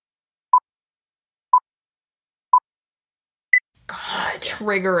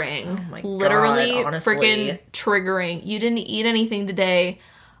triggering. Oh my Literally God, honestly. freaking triggering. You didn't eat anything today.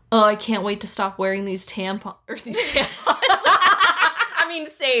 Oh, I can't wait to stop wearing these tampons. I mean,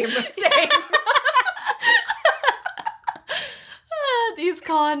 same. These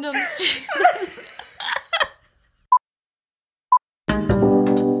condoms. Jesus.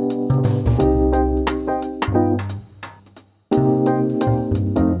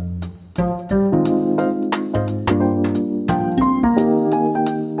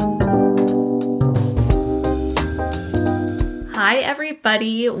 Hi,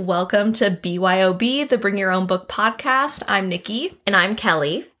 everybody. Welcome to BYOB, the Bring Your Own Book podcast. I'm Nikki. And I'm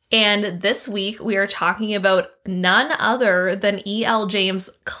Kelly. And this week we are talking about none other than E.L. James'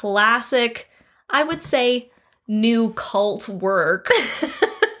 classic, I would say, new cult work,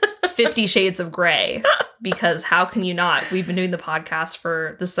 50 Shades of Grey. Because how can you not? We've been doing the podcast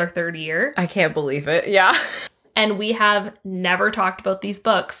for, this is our third year. I can't believe it. Yeah. And we have never talked about these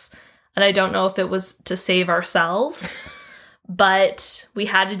books. And I don't know if it was to save ourselves, but we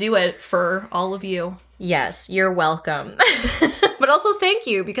had to do it for all of you. Yes, you're welcome. But also thank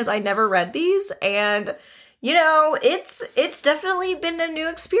you, because I never read these, and, you know, it's definitely been a new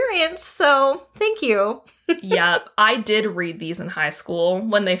experience, so thank you. Yep, I did read these in high school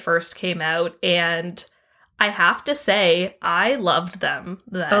when they first came out, and I have to say, I loved them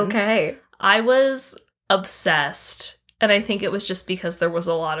then. Okay. I was obsessed, and I think it was just because there was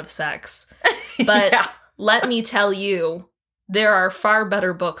a lot of sex. But Yeah. Let me tell you, there are far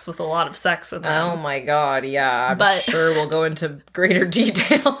better books with a lot of sex in them. Oh my God, yeah. But- I'm sure we'll go into greater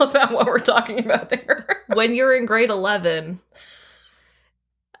detail about what we're talking about there. When you're in grade 11,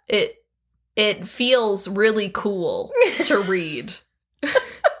 it feels really cool to read.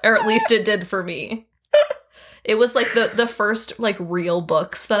 Or at least it did for me. It was like the first like real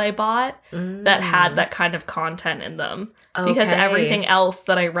books that I bought that had that kind of content in them. Because Okay. everything else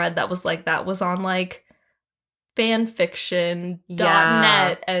that I read that was like that was on like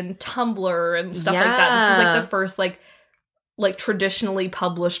fanfiction.net and Tumblr and stuff like that. This was like the first like traditionally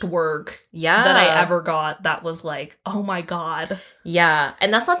published work that I ever got that was like, oh my God. Yeah.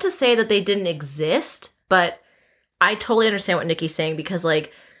 And that's not to say that they didn't exist, but I totally understand what Nikki's saying, because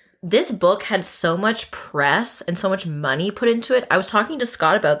like this book had so much press and so much money put into it. I was talking to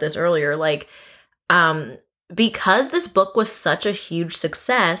Scott about this earlier, like because this book was such a huge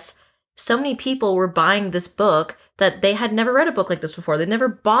success, so many people were buying this book that they had never read a book like this before. They'd never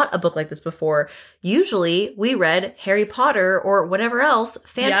bought a book like this before. Usually we read Harry Potter or whatever else,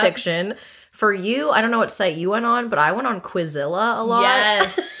 fan fiction. For you, I don't know what site you went on, but I went on Quizilla a lot.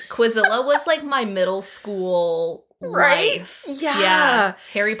 Yes. Quizilla was like my middle school life. Yeah.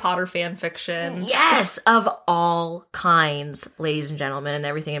 Harry Potter fan fiction. Yes, of all kinds, ladies and gentlemen, and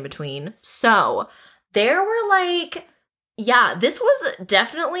everything in between. So there were like, yeah, this was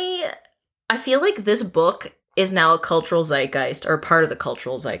definitely, I feel like this book is now a cultural zeitgeist, or part of the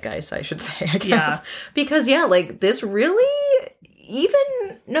cultural zeitgeist, I should say, I guess. Yeah. Because, yeah, like, this really,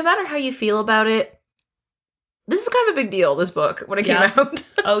 even, no matter how you feel about it, this is kind of a big deal, this book, when it came out.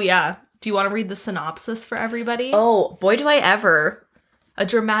 Oh, yeah. Do you want to read the synopsis for everybody? Oh, boy, do I ever. A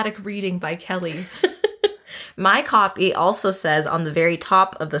dramatic reading by Kelly. My copy also says on the very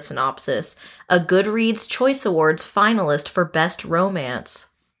top of the synopsis, a Goodreads Choice Awards finalist for Best Romance.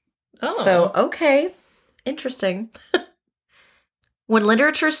 Oh. So, okay. Interesting. When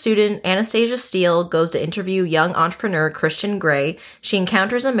literature student Anastasia Steele goes to interview young entrepreneur Christian Grey, she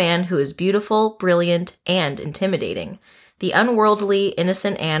encounters a man who is beautiful, brilliant, and intimidating. The unworldly,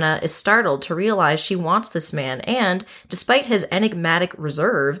 innocent Anna is startled to realize she wants this man and, despite his enigmatic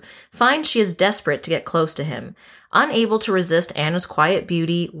reserve, finds she is desperate to get close to him. Unable to resist Anna's quiet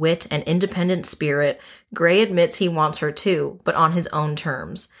beauty, wit, and independent spirit, Grey admits he wants her too, but on his own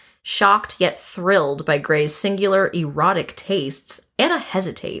terms. Shocked yet thrilled by Grey's singular erotic tastes, Anna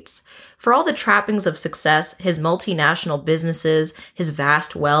hesitates. For all the trappings of success, his multinational businesses, his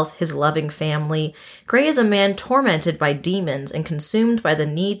vast wealth, his loving family, Grey is a man tormented by demons and consumed by the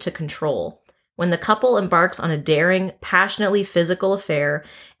need to control. When the couple embarks on a daring, passionately physical affair,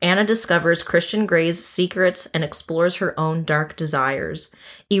 Anna discovers Christian Grey's secrets and explores her own dark desires.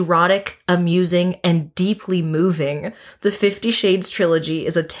 Erotic, amusing, and deeply moving, the 50 Shades trilogy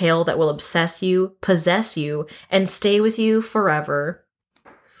is a tale that will obsess you, possess you, and stay with you forever.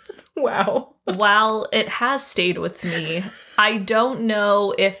 Wow. While it has stayed with me, I don't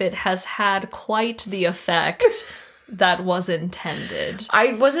know if it has had quite the effect that was intended.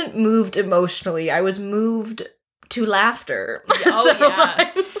 I wasn't moved emotionally. I was moved to laughter several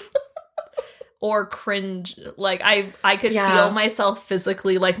times. Or cringe. Like, I could Yeah. feel myself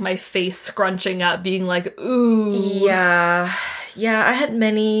physically, like, my face scrunching up, being like, ooh. Yeah. Yeah, I had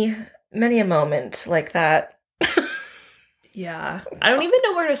many a moment like that. Yeah. I don't even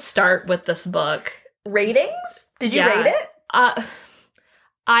know where to start with this book. Ratings? Did you Yeah. rate it?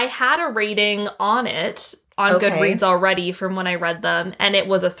 I had a rating on it on Okay. Goodreads already from when I read them, and it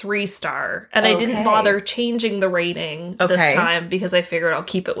was a 3-star. And I didn't Okay. bother changing the rating this Okay. time because I figured I'll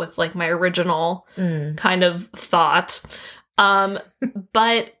keep it with like my original Mm. kind of thought.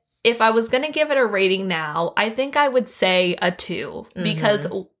 But if I was going to give it a rating now, I think I would say a 2 because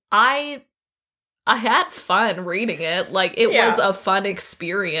I had fun reading it. Like, it was a fun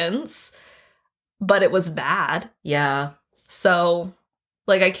experience, but it was bad. Yeah. So,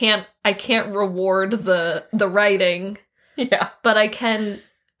 like, I can't reward the writing, Yeah. but I can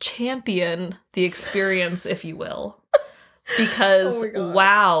champion the experience, if you will. Because Oh my God.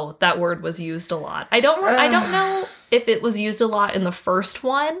 wow, that word was used a lot. I don't know if it was used a lot in the first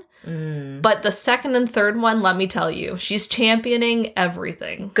one, but the second and third one, let me tell you, she's championing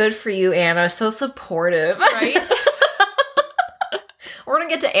everything. Good for you, Anna. So supportive. Right? We're gonna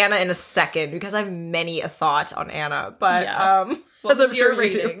get to Anna in a second because I have many a thought on Anna. But Yeah. What as was I'm your sure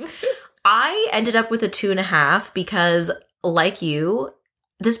you do. rating? I ended up with a 2.5 because, like you,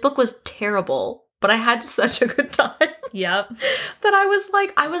 this book was terrible, but I had such a good time Yep. that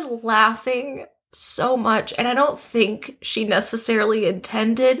I was laughing so much. And I don't think she necessarily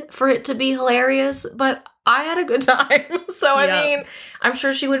intended for it to be hilarious, but I had a good time. So, I Yeah. mean, I'm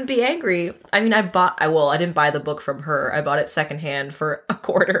sure she wouldn't be angry. I mean, I didn't buy the book from her. I bought it secondhand for a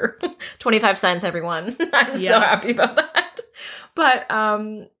quarter. 25 cents, everyone. I'm so Yeah. happy about that. But,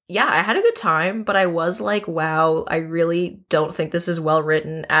 yeah, I had a good time, but I was like, wow, I really don't think this is well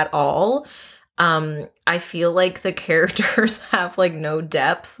written at all. I feel like the characters have like no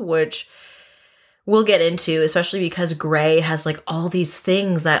depth, which we'll get into, especially because Gray has like all these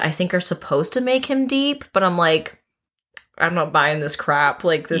things that I think are supposed to make him deep, but I'm like, I'm not buying this crap.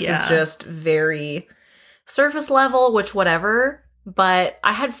 Like, this is Yeah. just very surface level, which whatever, but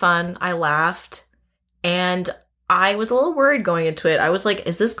I had fun. I laughed, and I was a little worried going into it. I was like,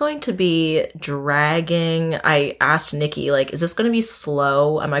 is this going to be dragging? I asked Nikki, like, is this going to be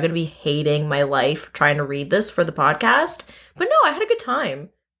slow? Am I going to be hating my life trying to read this for the podcast? But no, I had a good time.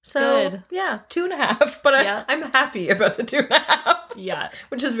 So, Good. yeah, 2.5. But Yeah. I'm happy about the 2.5. Yeah.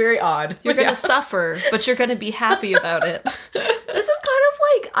 Which is very odd. You're But going to yeah. suffer, but you're going to be happy about it. This is kind of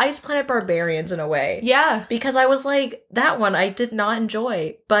like Ice Planet Barbarians in a way. Yeah. Because I was like, that one I did not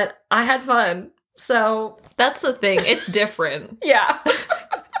enjoy, but I had fun. So, That's the thing. It's different. yeah.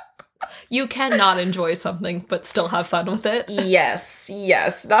 You cannot enjoy something but still have fun with it. Yes.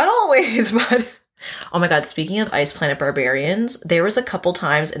 Not always, but... Oh my god, speaking of Ice Planet Barbarians, there was a couple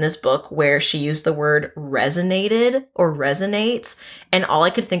times in this book where she used the word resonated or resonates, and all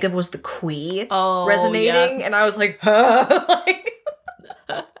I could think of was the Quee resonating, and I was like, huh? Like,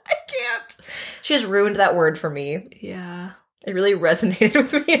 I can't. She has ruined that word for me. Yeah. It really resonated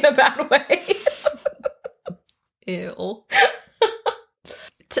with me in a bad way. Ew.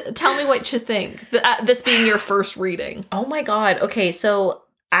 Tell me what you think. This being your first reading. Oh my god. Okay, so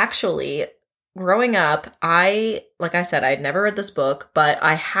actually, growing up, like I said, I'd never read this book, but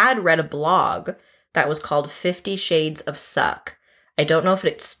I had read a blog that was called 50 Shades of Suck. I don't know if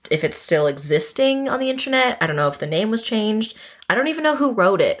it's still existing on the internet. I don't know if the name was changed. I don't even know who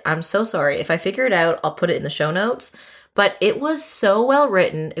wrote it. I'm so sorry. If I figure it out, I'll put it in the show notes. But it was so well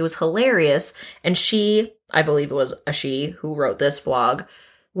written. It was hilarious. And she, I believe it was a she who wrote this blog,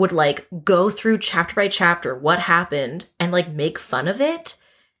 would like go through chapter by chapter what happened and like make fun of it.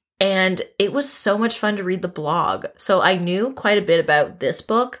 And it was so much fun to read the blog. So I knew quite a bit about this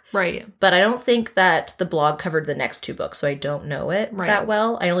book. Right. But I don't think that the blog covered the next 2 books. So I don't know it that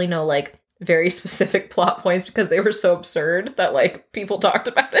well. I only know like very specific plot points because they were so absurd that like people talked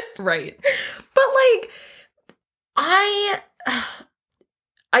about it. Right. But like, I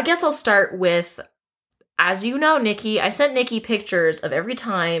guess I'll start with, as you know, Nikki, I sent Nikki pictures of every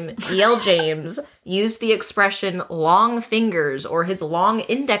time E.L. James used the expression long fingers or his long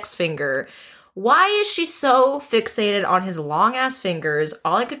index finger. Why is she so fixated on his long ass fingers?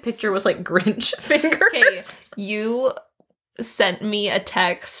 All I could picture was like Grinch fingers. Okay, you sent me a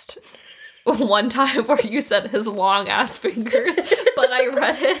text one time where you said his long ass fingers, but I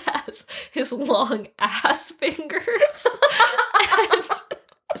read it as his long ass fingers.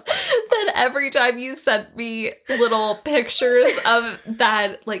 And then every time you sent me little pictures of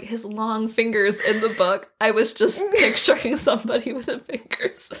that, like his long fingers in the book, I was just picturing somebody with the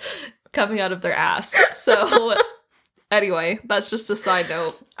fingers coming out of their ass. So anyway, that's just a side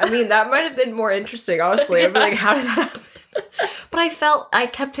note. I mean, that might have been more interesting, honestly. I'd be like, how did that happen? But I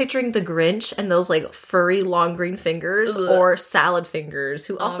kept picturing the Grinch and those like furry long green fingers Ugh. or salad fingers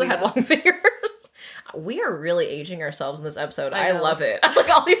who also had yeah. long fingers. We are really aging ourselves in this episode. I know. love it. I like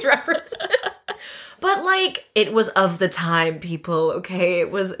all these references. But like it was of the time, people, okay?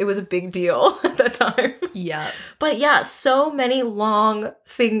 It was a big deal at that time. Yeah. But yeah, so many long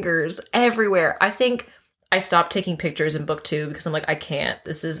fingers everywhere. I think I stopped taking pictures in book 2 because I'm like, I can't.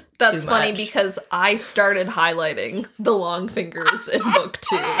 This is That's too funny much. because I started highlighting the long fingers in book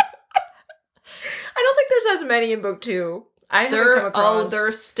 2. I don't think there's as many in book 2. I haven't come across.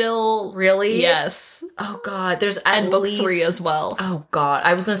 There's still Really? yes, Oh god, there's and at book least 3 as well. Oh god,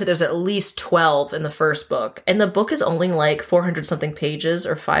 I was going to say there's at least 12 in the first book. And the book is only like 400 something pages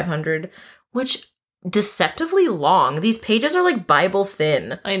or 500, which deceptively long. These pages are like Bible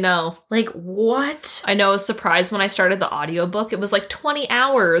thin. I know. Like what? I know. I was surprised when I started the audiobook. It was like 20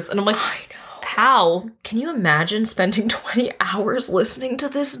 hours, and I'm like, I know. how? Can you imagine spending 20 hours listening to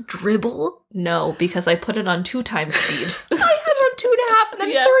this dribble? No, because I put it on 2 times speed. I had it on 2.5 and then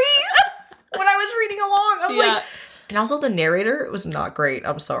Yeah. 3 when I was reading along. I was Yeah. like, and also the narrator was not great.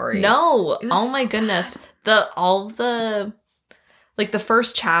 I'm sorry. No. It was Oh my so goodness. The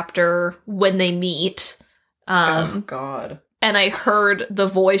first chapter when they meet, Oh god. and I heard the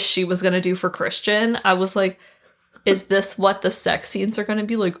voice she was going to do for Christian, I was like, is this what the sex scenes are going to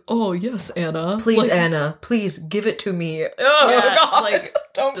be like? Oh, yes, Anna. Please, Like, Anna, please give it to me. Oh Yeah, god. like,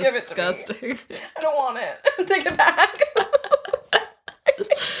 Don't give it to me. disgusting. I don't want it. Take it back.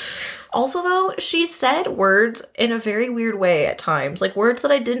 Also, though, she said words in a very weird way at times. Like words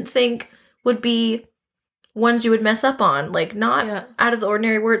that I didn't think would be ones you would mess up on. Like not Yeah. out of the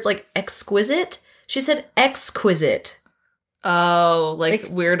ordinary words like exquisite. She said exquisite. Oh, like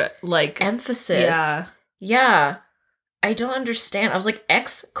Like, weird, like, Emphasis. yeah. Yeah. I don't understand. I was like,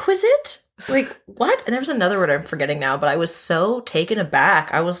 exquisite? Like, what? And there was another word I'm forgetting now, but I was so taken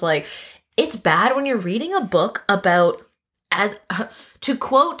aback. I was like, it's bad when you're reading a book about, as to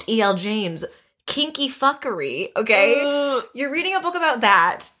quote E.L. James, kinky fuckery, okay? Ugh. You're reading a book about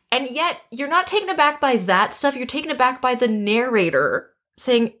that, and yet you're not taken aback by that stuff. You're taken aback by the narrator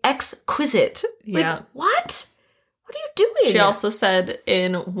saying exquisite. Yeah. Like, what? What are you doing? She also said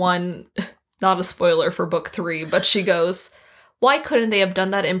in one, not a spoiler for book 3, but she goes, why couldn't they have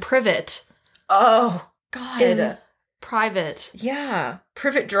done that in privet? Oh, God. In private. Yeah.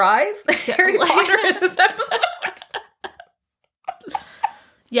 Privet Drive? Yeah, Harry like- Potter in this episode.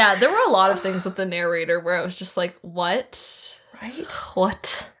 Yeah, there were a lot of things with the narrator where I was just like, what? Right?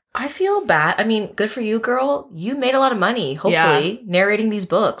 What? I feel bad. I mean, good for you, girl. You made a lot of money, hopefully, narrating these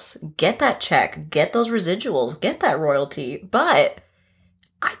books. Get that check. Get those residuals. Get that royalty. But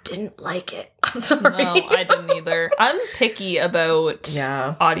I didn't like it. I'm sorry. No, I didn't either. I'm picky about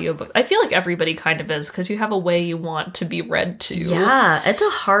Yeah. audiobooks. I feel like everybody kind of is because you have a way you want to be read to. Yeah, it's a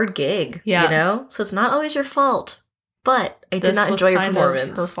hard gig, Yeah. you know? So it's not always your fault. But I did This not was enjoy your kind of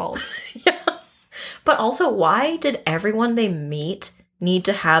performance. her fault. Yeah. But also, why did everyone they meet need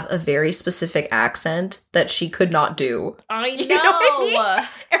to have a very specific accent that she could not do? I know. You know what I mean?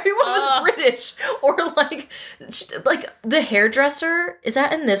 Everyone was Ugh. British. Or like the hairdresser, is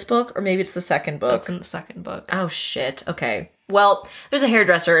that in this book? Or maybe it's the second book? That's in the second book. Oh shit. Okay. Well, there's a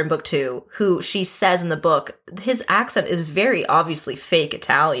hairdresser in book 2 who she says in the book, his accent is very obviously fake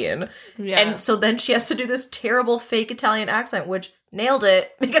Italian. Yeah. And so then she has to do this terrible fake Italian accent, which nailed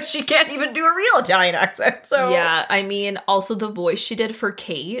it because she can't even do a real Italian accent. So yeah, I mean, also the voice she did for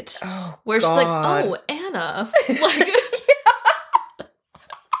Kate, Oh, where she's like, God. "Oh, Anna," like,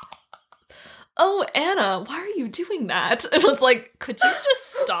 "Oh, Anna, why are you doing that?" And it's like, could you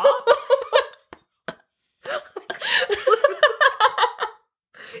just stop?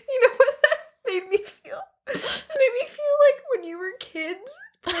 You know what that made me feel? It made me feel like when you were kids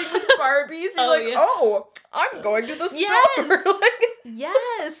playing with Barbies, being Oh, like, yeah. oh, I'm going to the store. Yes. Like,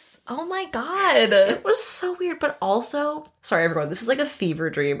 Yes. Oh my god. it was so weird, but also, sorry everyone, this is like a fever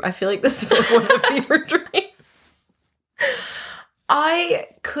dream. I feel like this book was a fever dream. I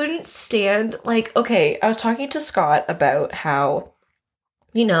couldn't stand, like, okay, I was talking to Scott about how,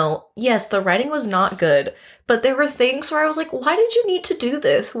 you know, yes, the writing was not good, but there were things where I was like, why did you need to do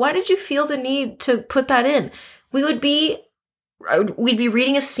this? Why did you feel the need to put that in? We'd be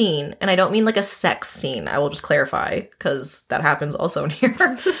reading a scene, and I don't mean like a sex scene, I will just clarify, because that happens also in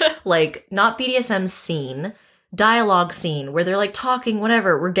here. Like, not BDSM scene, dialogue scene, where they're like talking,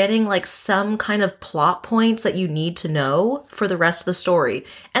 whatever. We're getting like some kind of plot points that you need to know for the rest of the story.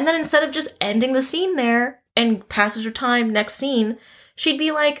 And then instead of just ending the scene there and passage of time, next scene, she'd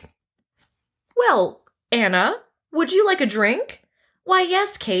be like, well, Anna, would you like a drink? Why,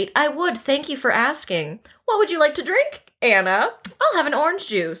 yes, Kate, I would. Thank you for asking. What would you like to drink? Anna, I'll have an orange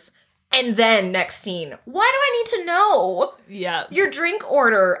juice. And then next scene, why do I need to know Yeah. your drink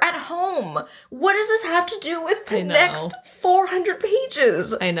order at home? What does this have to do with the I know. next 400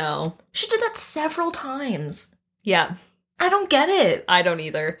 pages? I know. She did that several times. Yeah. I don't get it. I don't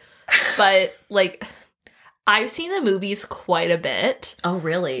either. But, like, I've seen the movies quite a bit. Oh,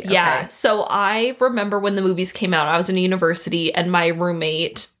 really? Yeah. So I remember when the movies came out, I was in university and my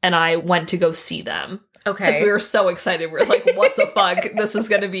roommate and I went to go see them. Okay. Because we were so excited. We were like, what the fuck? This is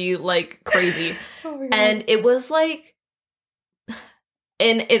going to be, like, crazy. Oh my God. And it was like,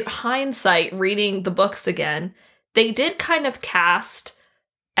 in hindsight, reading the books again, they did kind of cast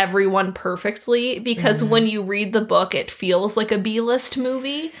everyone perfectly, because when you read the book, it feels like a B-list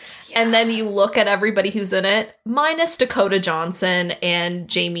movie. Yeah. And then you look at everybody who's in it, minus Dakota Johnson and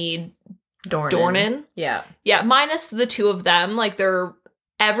Jamie Dornan. Yeah. Yeah, minus the two of them. Like,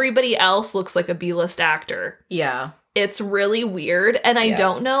 everybody else looks like a B-list actor. Yeah. It's really weird. And I Yeah.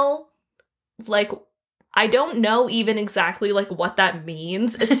 don't know, like, I don't know even exactly, like, what that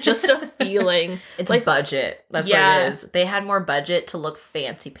means. It's just a feeling. It's Like- budget. That's Yeah. what it is. They had more budget to look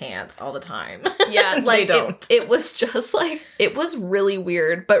fancy pants all the time. Yeah, They like, don't. it was just, like, it was really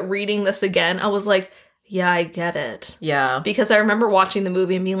weird. But reading this again, I was like, yeah, I get it. Yeah. Because I remember watching the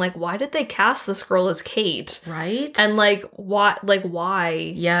movie and being like, why did they cast this girl as Kate? Right? And, like, what, like, why?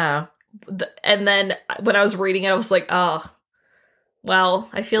 yeah. And then when I was reading it, I was like, oh, well,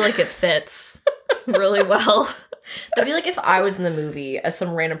 I feel like it fits really well. That'd be like if I was in the movie as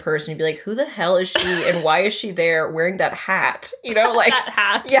some random person, you'd be like, who the hell is she and why is she there wearing that hat? You know, like, that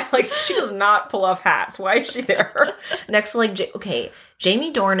hat. yeah, like she does not pull off hats. Why is she there? Next to like,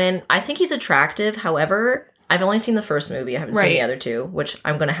 Jamie Dornan, I think he's attractive. However, I've only seen the first movie. I haven't seen Right. the other two, which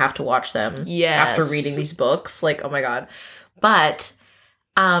I'm going to have to watch them Yes. after reading these books. Like, oh my God. But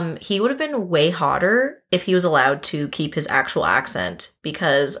he would have been way hotter if he was allowed to keep his actual accent,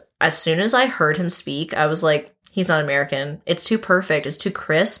 because as soon as I heard him speak, I was like, he's not American. It's too perfect. It's too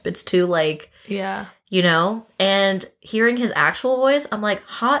crisp. It's too like, Yeah. you know? And hearing his actual voice, I'm like,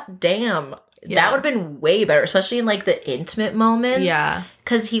 hot damn. Yeah. That would have been way better, especially in like the intimate moments. Yeah.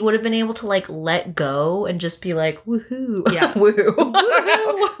 Because he would have been able to like let go and just be like, woohoo. Yeah. Woo. Woohoo.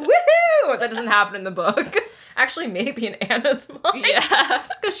 Woohoo. That doesn't happen in the book. Actually, maybe in Anna's mind. Yeah.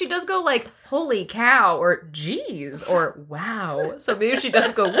 Because she does go like, holy cow, or geez, or wow. So maybe she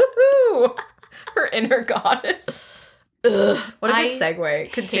does go, woohoo. Her inner goddess. Ugh. What a I good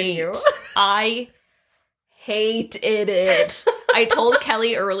segue. Continue. I hated it. I told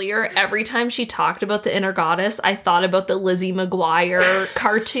Kelly earlier, every time she talked about the inner goddess, I thought about the Lizzie McGuire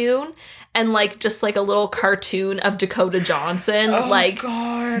cartoon, and like just like a little cartoon of Dakota Johnson, like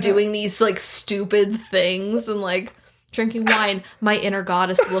God. doing these like stupid things and like drinking wine. My inner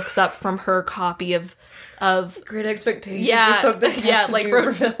goddess looks up from her copy of Great Expectations yeah, or something. yeah, to like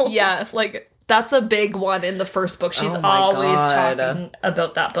do from, films. yeah, like that's a big one in the first book. She's Oh my always God. talking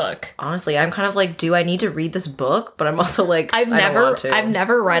about that book. Honestly, I'm kind of like, do I need to read this book? But I'm also like, I've I don't want to.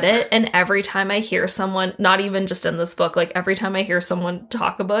 never read it, and every time I hear someone, not even just in this book, like every time I hear someone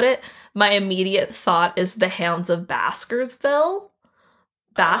talk about it, my immediate thought is the Hounds of Baskerville.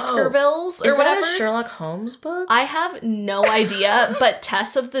 Baskervilles Is or that whatever. a Sherlock Holmes book? I have no idea, but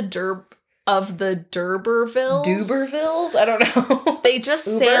Tess of the D'Urbervilles. Dubervilles? I don't know. They just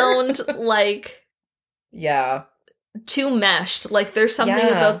Uber? sound like yeah. too meshed. Like there's something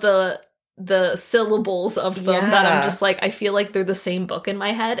Yeah. about the syllables of them that I'm Yeah. just like, I feel like they're the same book in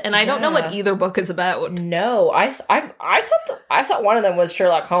my head, and I don't know what Yeah. either book is about. No, I thought one of them was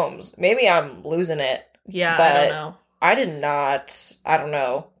Sherlock Holmes. Maybe I'm losing it. Yeah, I But- don't know. I did not. I don't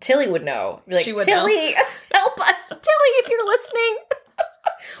know. Tilly would know. Be like, She would Tilly, help us, Tilly, if you're listening.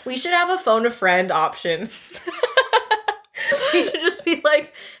 We should have a phone a friend option. We should just be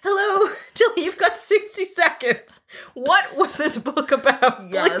like, "Hello, Tilly, you've got 60 seconds. What was this book about?"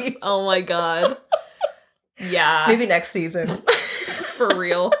 Yes. Please?" Oh my god. Yeah. Maybe next season. For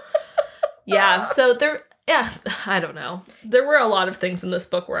real. Yeah. So yeah, I don't know. There were a lot of things in this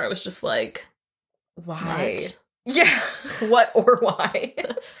book where I was just like, Why? what? Yeah. What or why?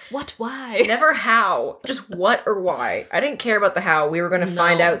 What? Why? Never how. Just what or why. I didn't care about the how. We were going to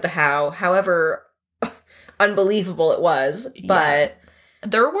find No. out the how. However unbelievable it was. But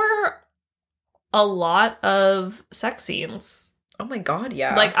There were a lot of sex scenes. oh my god,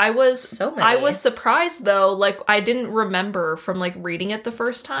 yeah. Like I was so many. I was surprised though, like I didn't remember from like reading it the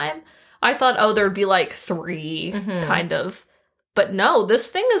first time. I thought, oh, there'd be like 3 Mhm. kind of. But no,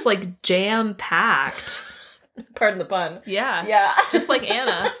 this thing is like jam-packed. Pardon the pun. Yeah. Yeah. Just like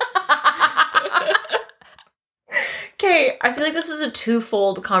Anna. Okay, I feel like this is a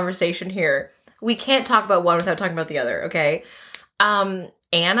twofold conversation here. We can't talk about one without talking about the other, okay?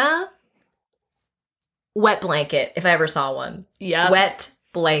 Anna, wet blanket, if I ever saw one. Yeah. Wet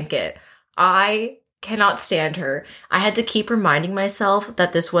blanket. I cannot stand her. I had to keep reminding myself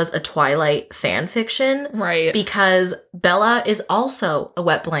that this was a Twilight fan fiction. Right. Because Bella is also a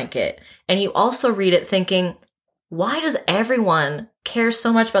wet blanket. And you also read it thinking, why does everyone care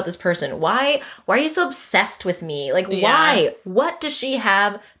so much about this person? Why are you so obsessed with me? Like, why? What does she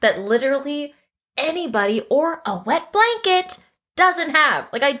have that literally anybody or a wet blanket doesn't have?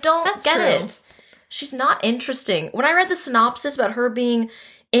 Like, I don't get it. She's not interesting. When I read the synopsis about her being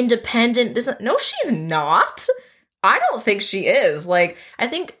independent, no, she's not. I don't think she is. Like, I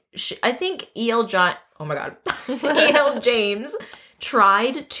think E.L. James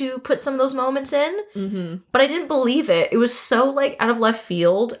tried to put some of those moments in, but I didn't believe it. It was so, like, out of left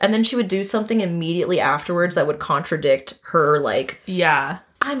field, and then she would do something immediately afterwards that would contradict her, like,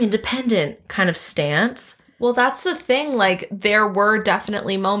 I'm independent kind of stance. Well, that's the thing. Like, there were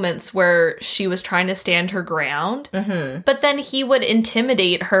definitely moments where she was trying to stand her ground, but then he would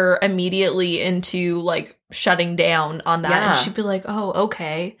intimidate her immediately into, like, shutting down on that. And she'd be like, oh,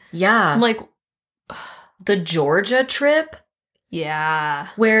 okay. Yeah. I'm like... The Georgia trip? Yeah.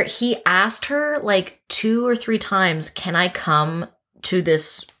 Where he asked her, like, 2 or 3 times, can I come to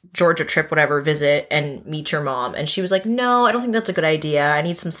this Georgia trip, whatever, visit and meet your mom? And she was like, no, I don't think that's a good idea. I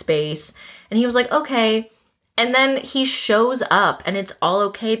need some space. And he was like, okay. And then he shows up and it's all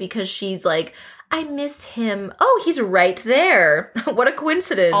okay because she's like, I miss him. Oh, he's right there. What a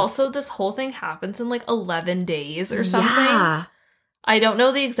coincidence. Also, this whole thing happens in like 11 days or something. Yeah. I don't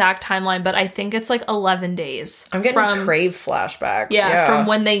know the exact timeline, but I think it's like 11 days. I'm getting Crave flashbacks. Yeah, from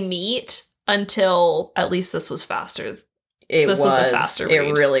when they meet until, at least this was faster. This was a faster read.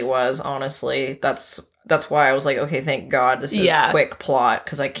 It really was, honestly. That's why I was like, okay, thank God this is quick plot,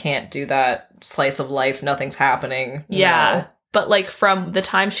 because I can't do that slice of life, nothing's happening. Yeah, but like from the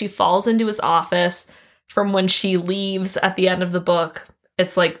time she falls into his office, from when she leaves at the end of the book,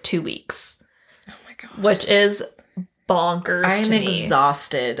 it's like 2 weeks. Oh my God. Which is bonkers to me. I'm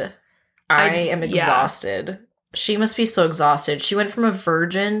exhausted. I am exhausted. She must be so exhausted. She went from a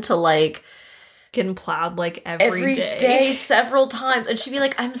virgin to like... getting plowed like every day. Every day, several times. And she'd be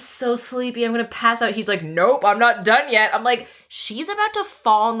like, I'm so sleepy, I'm gonna pass out. He's like, nope, I'm not done yet. I'm like, she's about to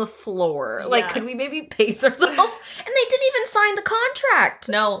fall on the floor. Yeah. Like, could we maybe pace ourselves? And they didn't even sign the contract.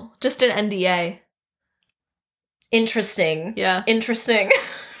 No, just an NDA. Interesting. Yeah. Interesting.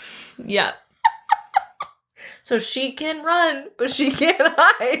 Yeah. So she can run, but she can't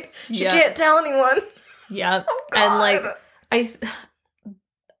hide. She can't tell anyone. Yeah. Oh, God. And like,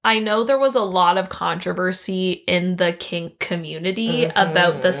 I know there was a lot of controversy in the kink community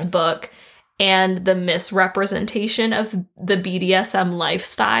about this book and the misrepresentation of the BDSM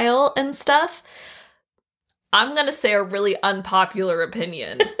lifestyle and stuff. I'm going to say a really unpopular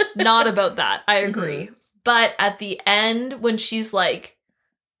opinion. Not about that. I agree. But at the end, when she's like,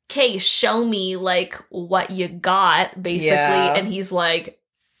 okay, show me like what you got, basically. Yeah. And he's like,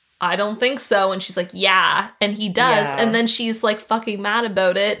 I don't think so. And she's like, yeah. And he does. Yeah. And then she's like fucking mad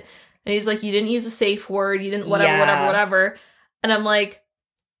about it. And he's like, you didn't use a safe word. You didn't whatever. And I'm like,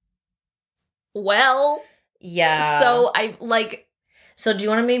 well. Yeah. So I like. So do you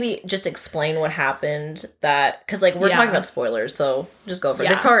want to maybe just explain what happened that, because like we're talking about spoilers, so just go for it.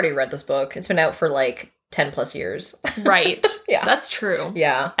 They've already read this book. It's been out for like 10 plus years. Right. Yeah. That's true.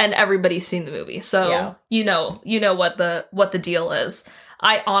 Yeah. And everybody's seen the movie. So you know what the deal is.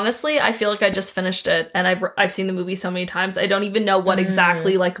 I feel like I just finished it and I've seen the movie so many times. I don't even know what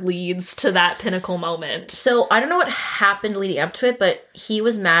exactly like leads to that pinnacle moment. So I don't know what happened leading up to it, but he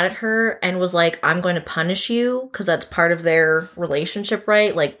was mad at her and was like, I'm going to punish you, because that's part of their relationship,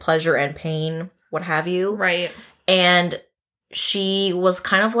 right? Like pleasure and pain, what have you. Right. And she was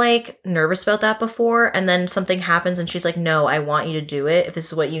kind of like nervous about that before, and then something happens and she's like, no, I want you to do it. If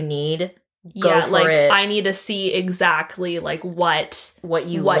this is what you need, go for it. I need to see exactly like what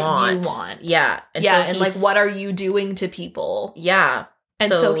you want. Yeah. And and like what are you doing to people? Yeah. And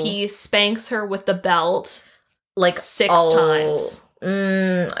so he spanks her with the belt like 6 times.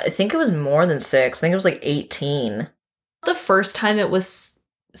 I think it was more than 6. I think it was like 18. The first time it was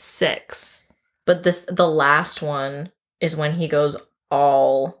 6. But the last one is when he goes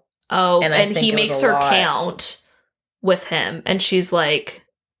all... Oh, and he makes her count with him. And she's like...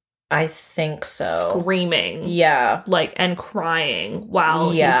 I think so. Screaming. Yeah. Like, and crying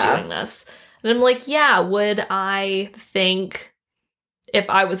while he's doing this. And I'm like, yeah, would I think if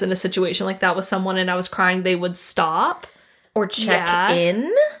I was in a situation like that with someone and I was crying, they would stop? Or check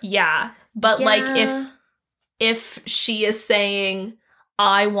in? Yeah. But like, if she is saying,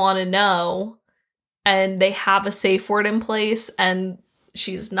 I want to know, and they have a safe word in place and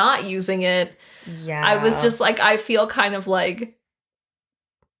she's not using it. Yeah. I was just like, I feel kind of like,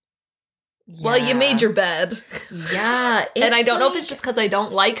 well, you made your bed. Yeah. And I don't know if it's just because I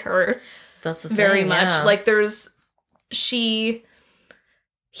don't like her that's the thing, very much. yeah. Like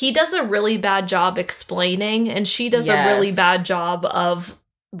he does a really bad job explaining, and she does a really bad job of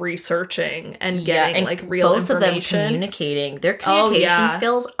researching and getting and like real both information. of them communicating. Their communication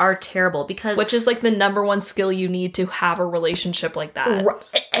skills are terrible because which is like the number one skill you need to have a relationship like that.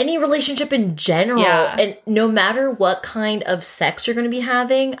 Any relationship in general. Yeah. And no matter what kind of sex you're going to be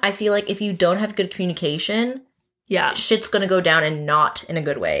having, I feel like if you don't have good communication, shit's going to go down and not in a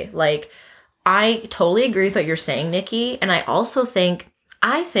good way. Like, I totally agree with what you're saying, Nikki. And I also think,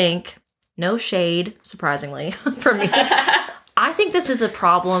 no shade, surprisingly, for me, I think this is a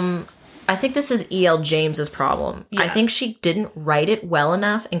problem. I think this is E.L. James's problem. Yeah. I think she didn't write it well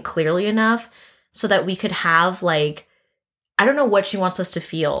enough and clearly enough so that we could have, like, I don't know what she wants us to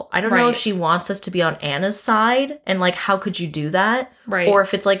feel. I don't know if she wants us to be on Anna's side and, like, how could you do that? Right. Or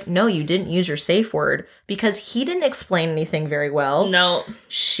if it's like, no, you didn't use your safe word, because he didn't explain anything very well. No.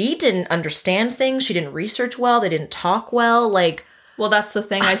 She didn't understand things. She didn't research well. They didn't talk well. Like, well, that's the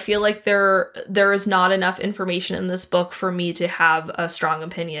thing. I feel like there is not enough information in this book for me to have a strong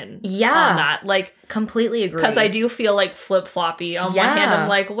opinion on that. Like, completely agree. Because I do feel like flip-floppy. On one hand, I'm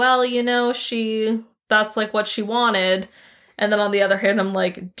like, well, you know, that's like what she wanted. And then on the other hand, I'm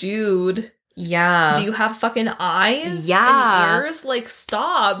like, dude, do you have fucking eyes and ears? Like,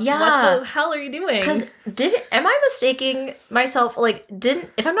 stop. What the hell are you doing? Because am I mistaking myself? Like,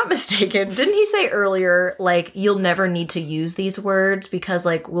 if I'm not mistaken, didn't he say earlier, like, you'll never need to use these words because,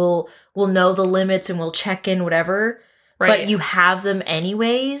 like, we'll know the limits and we'll check in, whatever. Right. But you have them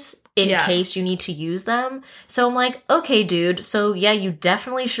anyways in case you need to use them. So I'm like, okay, dude. So yeah, you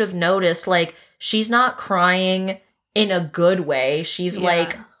definitely should have noticed, like, she's not crying in a good way. She's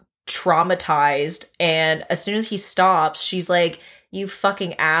like traumatized, and as soon as he stops, she's like, you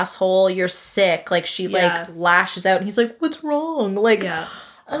fucking asshole, you're sick. Like, she like lashes out and he's like, what's wrong? Like,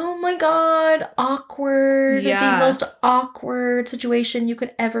 oh my god, awkward. The most awkward situation you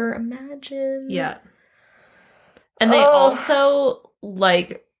could ever imagine. And they also,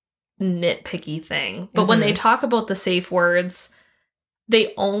 like, nitpicky thing, but when they talk about the safe words,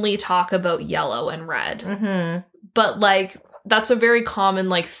 they only talk about yellow and red. But, like, that's a very common,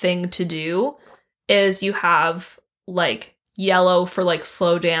 like, thing to do, is you have, like, yellow for, like,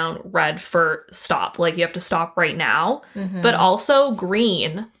 slow down, red for stop. Like, you have to stop right now. But also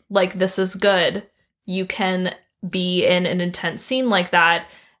green, like, this is good. You can be in an intense scene like that,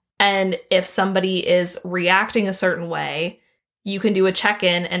 and if somebody is reacting a certain way, you can do a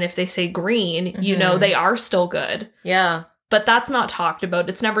check-in, and if they say green, you know they are still good. Yeah. But that's not talked about.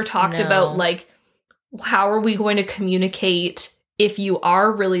 It's never talked about, like, how are we going to communicate if you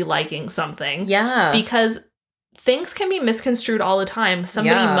are really liking something? Yeah. Because things can be misconstrued all the time.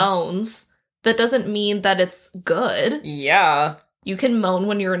 Somebody moans. That doesn't mean that it's good. Yeah. You can moan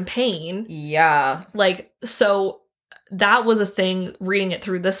when you're in pain. Yeah. Like, so that was a thing reading it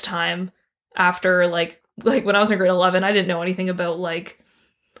through this time after, like when I was in grade 11, I didn't know anything about, like,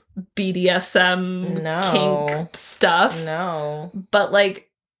 BDSM kink stuff. No. But, like,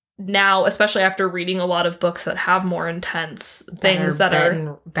 now, especially after reading a lot of books that have more intense things that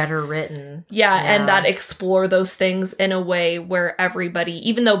are better written. Yeah, and that explore those things in a way where everybody,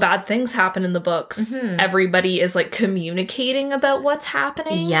 even though bad things happen in the books, everybody is, like, communicating about what's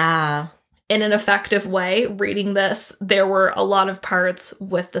happening. Yeah. In an effective way. Reading this, there were a lot of parts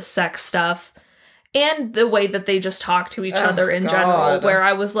with the sex stuff and the way that they just talk to each other in general, where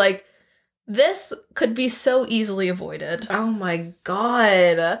I was like, this could be so easily avoided. Oh my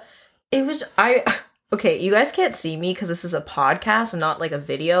god. Okay, you guys can't see me because this is a podcast and not, like, a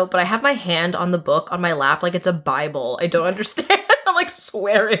video, but I have my hand on the book on my lap like it's a Bible. I don't understand. I'm, like,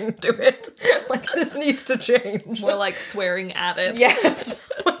 swearing to it. Like, this needs to change. We're, like, swearing at it. Yes.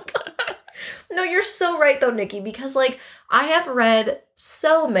 Oh my god. No, you're so right, though, Nikki, because, like, I have read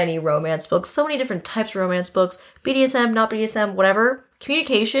so many romance books, so many different types of romance books, BDSM, not BDSM, whatever.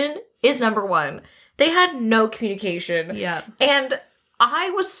 Communication is number one. They had no communication. Yeah. And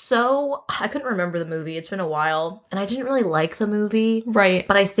I couldn't remember the movie. It's been a while. And I didn't really like the movie. Right.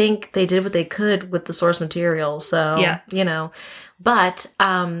 But I think they did what they could with the source material. So, yeah, you know. But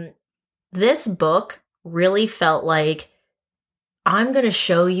this book really felt like, I'm going to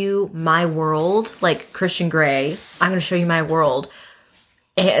show you my world, like Christian Grey. I'm going to show you my world.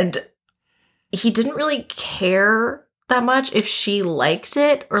 And he didn't really care that much if she liked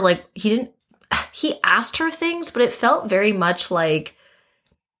it, or, like, he asked her things, but it felt very much like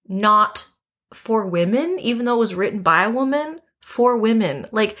not for women, even though it was written by a woman, for women.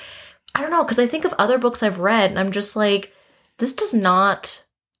 Like, I don't know, because I think of other books I've read and I'm just like, this does not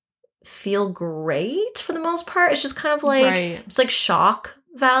feel great for the most part. It's just kind of like, it's like shock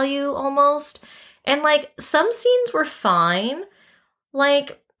value almost. And like some scenes were fine.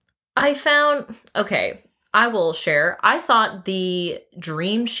 Like I found, okay, I will share. I thought the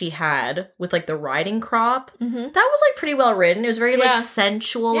dream she had with like the riding crop, that was like pretty well written. It was very like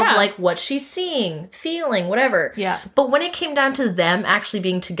sensual of like what she's seeing, feeling, whatever. Yeah. But when it came down to them actually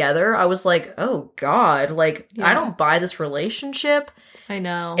being together, I was like, oh God, like I don't buy this relationship. I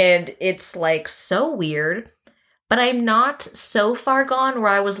know. And it's like so weird. But I'm not so far gone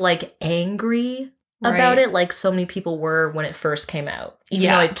where I was like angry about it like so many people were when it first came out.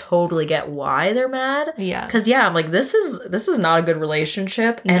 Even though I totally get why they're mad. Yeah. Because I'm like, this is not a good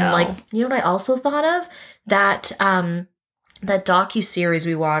relationship. And like, you know what I also thought of? That that docuseries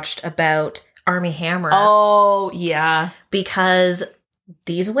we watched about Armie Hammer. Oh, yeah. Because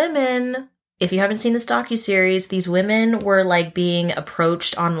these women, if you haven't seen this docuseries, these women were like being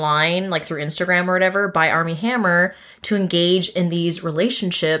approached online, like through Instagram or whatever, by Armie Hammer to engage in these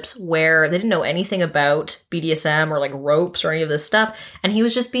relationships where they didn't know anything about BDSM or like ropes or any of this stuff. And he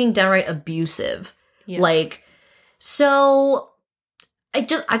was just being downright abusive. Yeah. Like, so I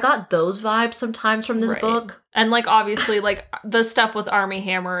got those vibes sometimes from this book. And like, obviously, like the stuff with Armie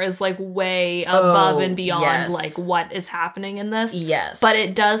Hammer is like way above and beyond like what is happening in this. Yes. But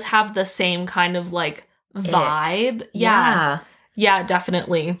it does have the same kind of like vibe. Yeah. Yeah,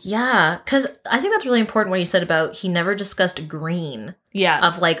 definitely. Yeah. Because I think that's really important what you said about he never discussed green. Yeah.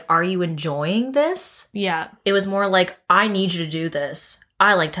 Of like, are you enjoying this? Yeah. It was more like, I need you to do this.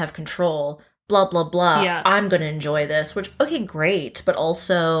 I like to have control. Blah, blah, blah. Yeah. I'm going to enjoy this. Which, okay, great. But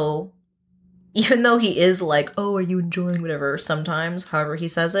also, even though he is like, oh, are you enjoying whatever sometimes, however he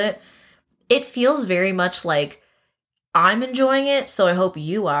says it, it feels very much like, I'm enjoying it, so I hope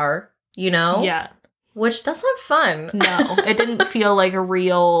you are, you know? Yeah. Which, that's not fun. No, it didn't feel like a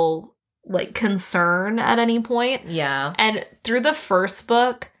real, like, concern at any point. Yeah. And through the first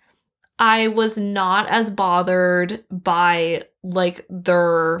book, I was not as bothered by, like,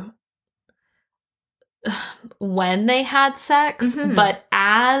 their... when they had sex, but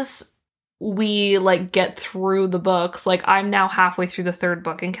as we like get through the books, like I'm now halfway through the third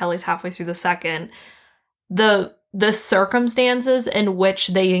book and Kelly's halfway through the second, the circumstances in which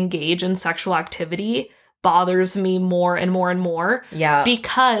they engage in sexual activity bothers me more and more and more. Yeah.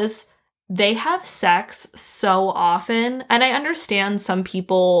 Because they have sex so often, and I understand some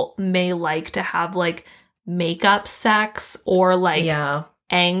people may like to have like makeup sex or like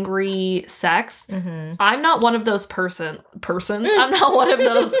angry sex. I'm not one of those persons. I'm not one of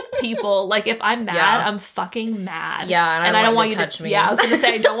those people. Like, if I'm mad, I'm fucking mad. Yeah, and I don't want you to touch me. Yeah, I was gonna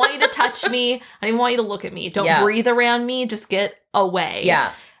say, I don't want you to touch me. I don't even want you to look at me. Don't breathe around me. Just get away.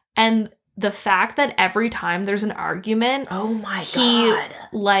 Yeah. And the fact that every time there's an argument, oh my he God,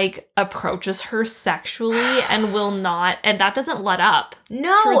 like approaches her sexually and will not, and that doesn't let up.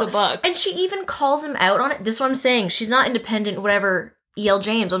 No, through the books. And she even calls him out on it. This is what I'm saying. She's not independent, whatever. E.L.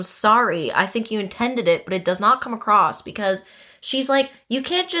 James, I'm sorry. I think you intended it, but it does not come across, because she's like, you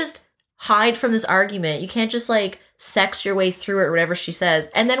can't just hide from this argument. You can't just like sex your way through it or whatever she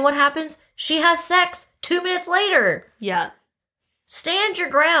says. And then what happens? She has sex 2 minutes later. Yeah. Stand your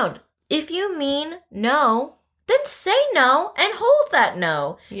ground. If you mean no, then say no and hold that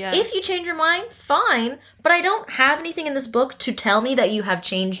no. Yeah. If you change your mind, fine. But I don't have anything in this book to tell me that you have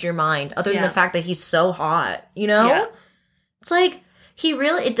changed your mind other than the fact that he's so hot, you know? Yeah. It's like,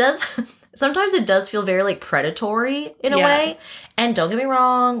 it does, sometimes it does feel very, like, predatory in a way. And don't get me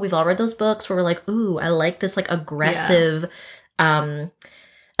wrong, we've all read those books where we're like, ooh, I like this, like, aggressive,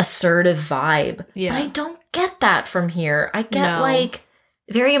 assertive vibe. Yeah. But I don't get that from here. I get, like,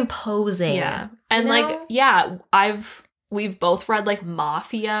 very imposing. Yeah. And, like, we've both read, like,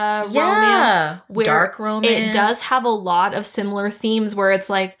 mafia romance. Where dark romance. It does have a lot of similar themes where it's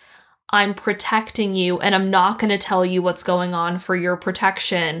like, I'm protecting you and I'm not going to tell you what's going on for your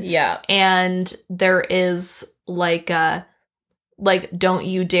protection. Yeah. And there is like a, like, don't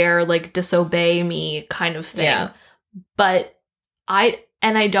you dare like disobey me kind of thing. Yeah. But I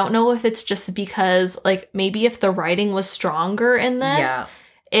don't know if it's just because like maybe if the writing was stronger in this,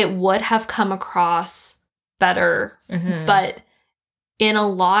 it would have come across better. But in a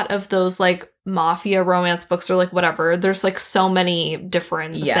lot of those like mafia romance books or like whatever, there's like so many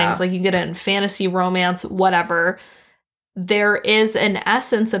different things. Like you get it in fantasy romance, whatever. There is an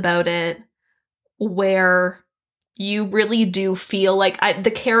essence about it where you really do feel like the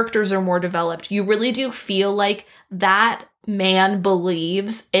characters are more developed. You really do feel like that man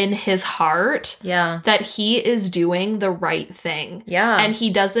believes in his heart Yeah. that he is doing the right thing. Yeah. And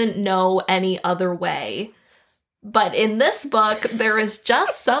he doesn't know any other way. But in this book, there is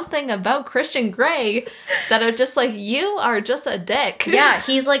just something about Christian Grey that I'm just like, you are just a dick. Yeah,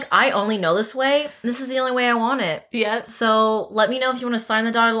 he's like, I only know this way. This is the only way I want it. Yeah. So let me know if you want to sign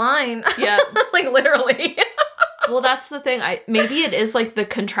the dotted line. Yeah. Like, literally. Well, that's the thing. Maybe it is like the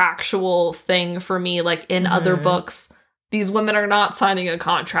contractual thing for me. Like in other books, these women are not signing a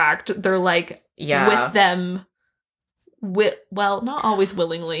contract. They're like with them. Well, not always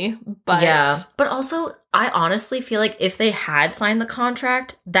willingly, but yeah. But also, I honestly feel like if they had signed the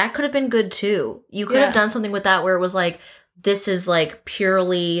contract, that could have been good too. You could have done something with that where it was like, this is like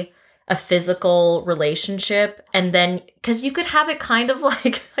purely a physical relationship. And then, because you could have it kind of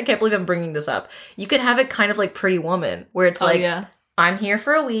like, I can't believe I'm bringing this up. You could have it kind of like Pretty Woman, where it's I'm here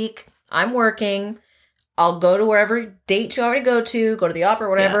for a week, I'm working, I'll go to wherever date you already go to the opera,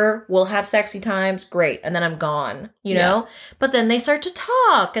 whatever. We'll have sexy times. Great. And then I'm gone, you know? But then they start to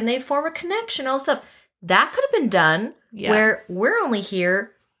talk and they form a connection, all this stuff. That could have been done where we're only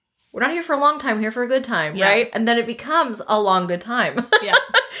here. We're not here for a long time. We're here for a good time, right? And then it becomes a long good time. Yeah.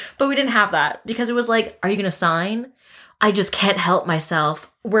 But we didn't have that because it was like, are you going to sign? I just can't help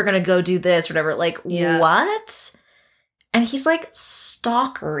myself. We're going to go do this, whatever. Like, what? And he's like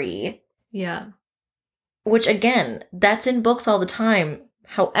stalkery. Yeah. Which, again, that's in books all the time.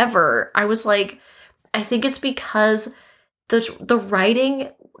 However, I was like, I think it's because the writing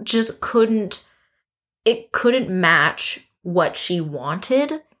just couldn't match what she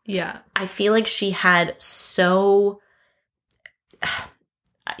wanted. Yeah. I feel like she had so...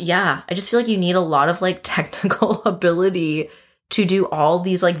 Yeah, I just feel like you need a lot of, like, technical ability to do all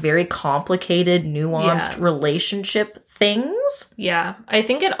these, like, very complicated, nuanced relationship things. Yeah. I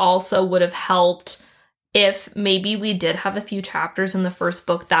think it also would have helped if maybe we did have a few chapters in the first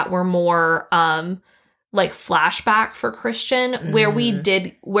book that were more like flashback for Christian, where we had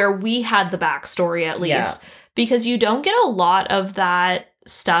the backstory at least. Because you don't get a lot of that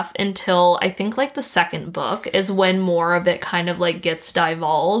stuff until I think like the second book is when more of it kind of like gets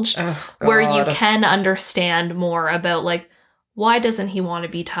divulged, where you can understand more about like, why doesn't he want to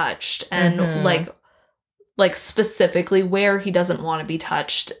be touched? And like specifically where he doesn't want to be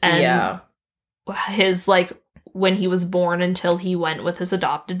touched. And his like when he was born until he went with his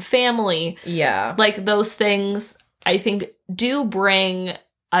adopted family. Yeah. Like those things I think do bring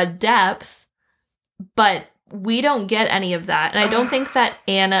a depth, but we don't get any of that. And I don't think that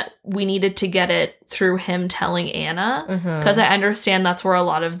we needed to get it through him telling Anna, because I understand that's where a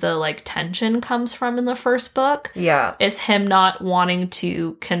lot of the like tension comes from in the first book. Yeah. Is him not wanting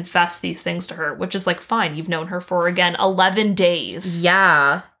to confess these things to her, which is like, fine, you've known her for, again, 11 days.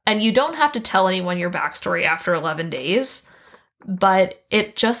 Yeah. And you don't have to tell anyone your backstory after 11 days, but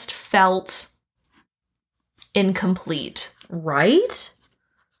it just felt incomplete. Right?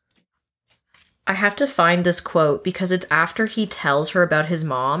 I have to find this quote because it's after he tells her about his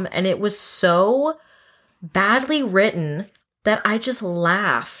mom, and it was so badly written that I just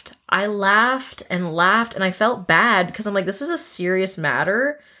laughed. I laughed, and I felt bad because I'm like, this is a serious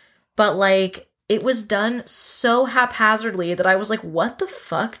matter, but like, it was done so haphazardly that I was like, what the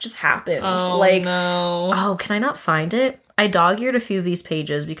fuck just happened? Oh, like, no. Oh, can I not find it? I dog-eared a few of these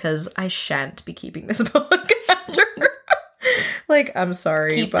pages because I shan't be keeping this book after. Like, I'm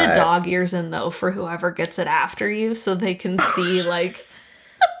sorry. Keep the dog ears in, though, for whoever gets it after you so they can see, like,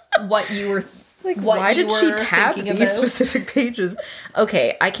 what you were like, why did she tab these specific pages?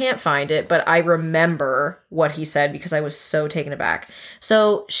 Okay, I can't find it, but I remember what he said because I was so taken aback.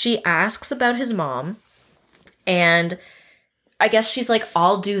 So she asks about his mom, and I guess she's like,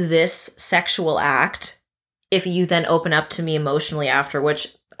 I'll do this sexual act if you then open up to me emotionally after,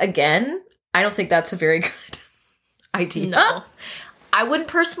 which, again, I don't think that's a very good idea. No. I wouldn't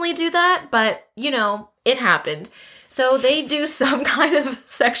personally do that, but, you know, it happened. So they do some kind of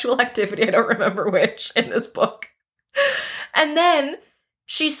sexual activity, I don't remember which, in this book. And then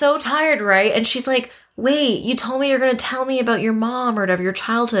she's so tired, right? And she's like, wait, you told me you're going to tell me about your mom or whatever, your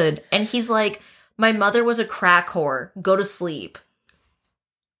childhood. And he's like, my mother was a crack whore. Go to sleep.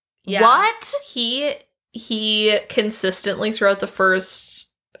 Yeah. What? He consistently throughout the first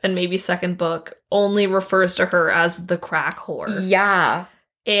and maybe second book only refers to her as the crack whore. Yeah.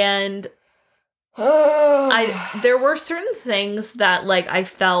 And there were certain things that like I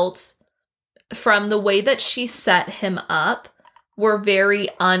felt from the way that she set him up were very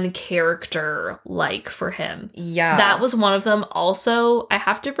uncharacter-like for him. Yeah. That was one of them. Also, I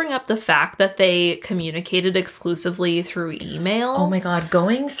have to bring up the fact that they communicated exclusively through email. Oh my god,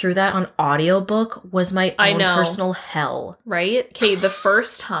 going through that on audiobook was my own personal hell. Right? Okay, the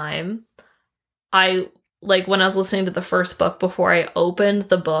first time when I was listening to the first book before I opened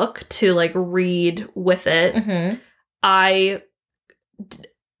the book to like read with it, Mm-hmm.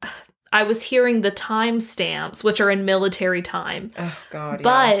 I was hearing the timestamps, which are in military time. Oh god, yeah.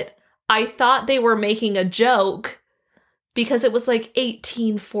 But I thought they were making a joke because it was like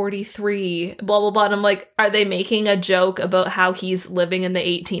 1843, blah, blah, blah. And I'm like, are they making a joke about how he's living in the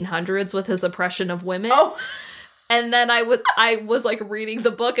 1800s with his oppression of women? Oh. And then I was like reading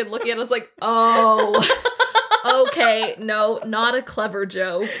the book and looking at it, I was like, oh, okay, no, not a clever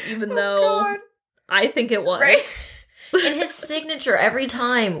joke, even though God. I think it was. Right? In his signature, every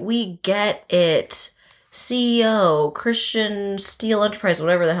time we get it. CEO, Christian Steel Enterprise,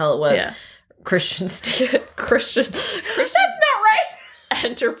 whatever the hell it was. Yeah. Christian Steel. Christian. That's not right.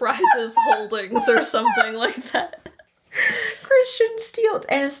 Enterprises Holdings or something like that. Christian Steel. It's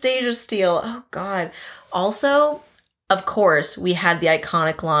Anastasia Steele. Oh, God. Also, of course, we had the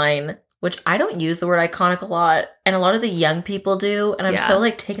iconic line, which I don't use the word iconic a lot, and a lot of the young people do, and I'm so,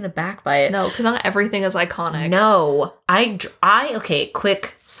 like, taken aback by it. No, because not everything is iconic. No. Okay,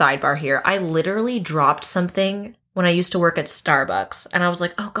 quick sidebar here. I literally dropped something when I used to work at Starbucks, and I was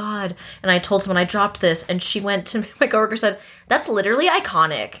like, oh, God. And I told someone I dropped this, and she went to my coworker said, that's literally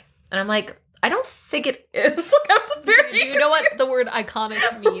iconic. And I'm like, I don't think it is. Like, I was very Do you know what the word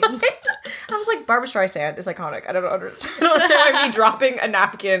iconic means? I was like, Barbra Streisand is iconic. I don't understand why me dropping a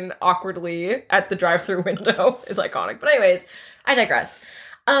napkin awkwardly at the drive-thru window is iconic. But anyways, I digress.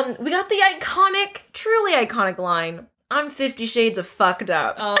 We got the iconic, truly iconic line, I'm 50 Shades of Fucked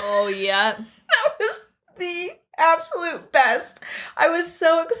Up. Oh, yeah. That was the absolute best. I was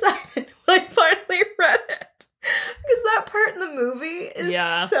so excited when I finally read it. Because that part in the movie is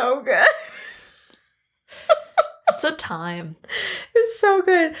so good. It's a time. It's so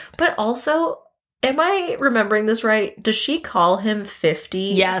good. But also, am I remembering this right? Does she call him 50?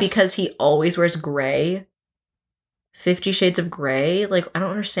 Yes. Because he always wears gray? 50 Shades of Grey? Like, I don't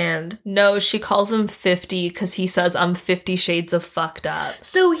understand. No, she calls him 50 because he says, I'm 50 Shades of Fucked Up.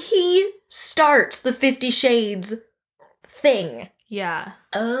 So he starts the 50 Shades thing. Yeah.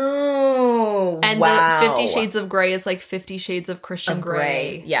 Oh, and wow. the 50 Shades of Grey is like 50 Shades of Christian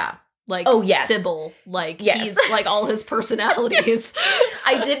Grey. Yeah. Like, Sybil. Like, he's like all his personalities.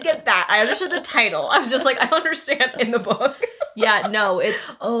 I did get that. I understood the title. I was just like, I don't understand in the book. Yeah, no.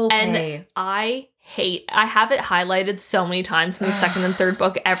 Okay. And I have it highlighted so many times in the second and third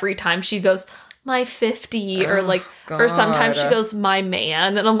book. Every time she goes, my 50, or like, or sometimes she goes, my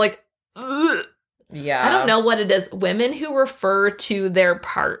man. And I'm like, ugh. Yeah. I don't know what it is. Women who refer to their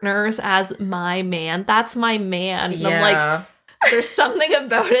partners as my man, that's my man. And I'm like, there's something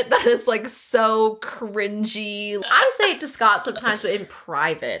about it that is like so cringy. I say it to Scott sometimes, but in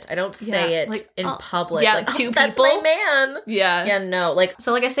private. I don't say it like, in public. Yeah, like, two people. That's my man. Yeah. Yeah, no. Like,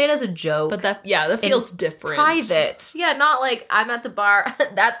 so like I say it as a joke. But that feels different. Private. Yeah, not like I'm at the bar.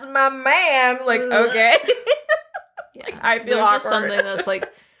 That's my man. Like, okay. Yeah. Like, I feel There's awkward. Just something that's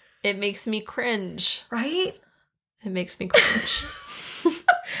like, it makes me cringe. Right? It makes me cringe.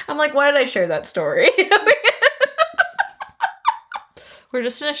 I'm like, why did I share that story? We're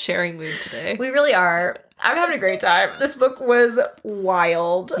just in a sharing mood today. We really are. I'm having a great time. This book was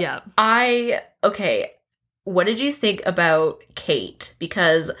wild. Yeah. Okay, what did you think about Kate?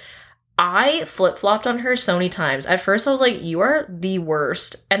 Because I flip-flopped on her so many times. At first I was like, you are the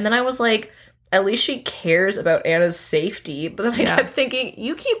worst. And then I was like, at least she cares about Anna's safety. But then I kept thinking,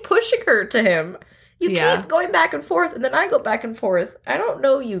 you keep pushing her to him. You keep going back and forth, and then I go back and forth. I don't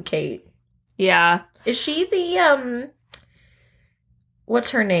know you, Kate. Yeah. Is she the, what's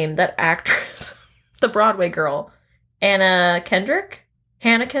her name? That actress. The Broadway girl. Hannah Kendrick?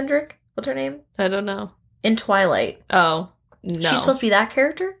 What's her name? I don't know. In Twilight. Oh, no. She's supposed to be that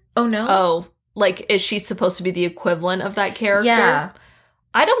character? Oh, no? Oh, like, is she supposed to be the equivalent of that character? Yeah.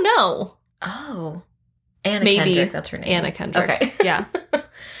 I don't know. Oh. Anna Maybe. Kendrick, that's her name. Anna Kendrick. Okay. Yeah.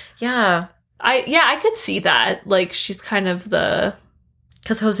 Yeah. I could see that. Like, she's kind of the...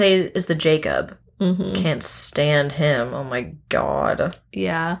 Because Jose is the Jacob. Mm-hmm. Can't stand him. Oh my god.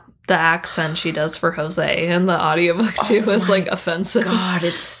 Yeah. The accent she does for Jose in the audiobook too is like offensive. God,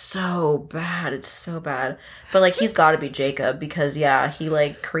 it's so bad. It's so bad. But like he's gotta be Jacob because he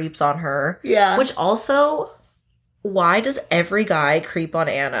like creeps on her. Yeah. Which also, why does every guy creep on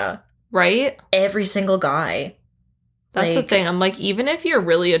Anna? Right? Every single guy. That's the thing. I'm like, even if you're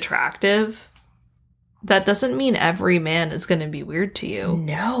really attractive, that doesn't mean every man is going to be weird to you.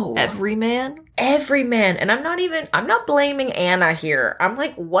 No. Every man? Every man. And I'm not blaming Anna here. I'm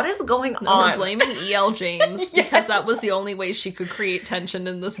like, what is going No, on? we're blaming E.L. James because that was the only way she could create tension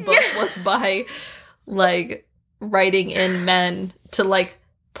in this book was by, like, writing in men to, like,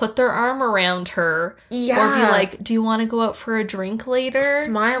 put their arm around her. Yeah. Or be like, do you want to go out for a drink later?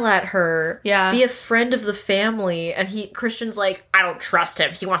 Smile at her. Yeah. Be a friend of the family. And Christian's like, I don't trust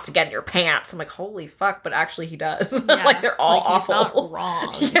him. He wants to get in your pants. I'm like, holy fuck, but actually he does. Yeah. Like, they're all like, awful. He's not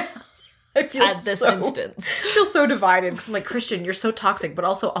wrong. Yeah. I feel At this instance. I feel so divided because I'm like, Christian, you're so toxic, but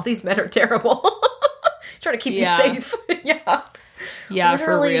also all these men are terrible. Trying to keep you safe. Yeah. Yeah,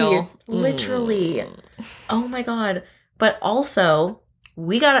 Literally, for real. Literally. Oh my god. But also,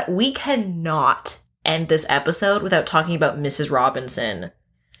 we cannot end this episode without talking about Mrs. Robinson.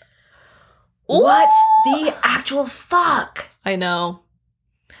 Ooh. What the actual fuck? I know.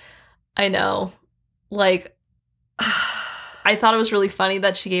 Like, I thought it was really funny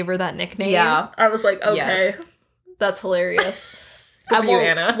that she gave her that nickname. Yeah. I was like, okay, Yes. That's hilarious. Good for you,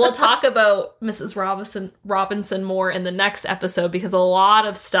 Anna. We'll talk about Mrs. Robinson more in the next episode because a lot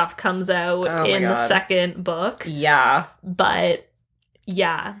of stuff comes out Oh my in the God. second book. Yeah. But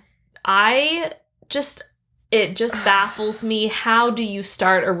yeah, it just baffles me. How do you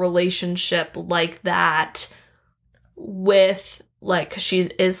start a relationship like that with, like, 'cause she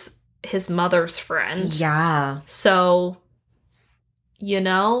is his mother's friend. Yeah. So, you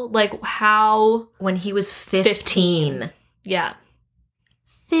know, like, how... When he was 15. Yeah.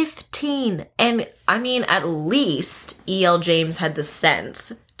 15. And, I mean, at least E.L. James had the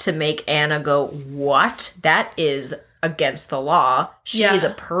sense to make Anna go, what? That is against the law. She is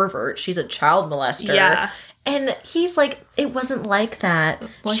a pervert. She's a child molester. Yeah. And he's like, it wasn't like that.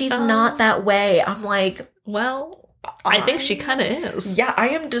 Like, She's not that way. I'm like... Well, I think she kind of is. Yeah, I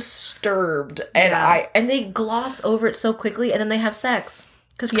am disturbed. And Yeah. and they gloss over it so quickly, and then they have sex.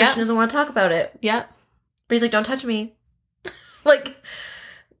 Because Christian doesn't want to talk about it. Yep. But he's like, don't touch me. Like...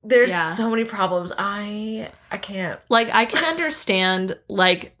 There's Yeah. so many problems. I can't. Like, I can understand,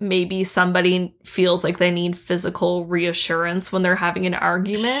 like, maybe somebody feels like they need physical reassurance when they're having an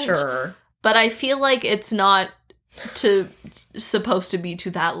argument. Sure. But I feel like it's not supposed to be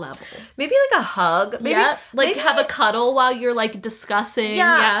to that level. Maybe like a hug. Maybe, yeah. Like, maybe have a cuddle while you're, like, discussing.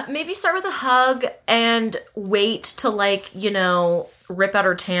 Yeah. Maybe start with a hug and wait to, like, you know, rip out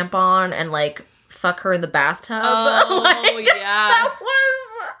her tampon and, like, fuck her in the bathtub. Oh, Like, yeah. That was...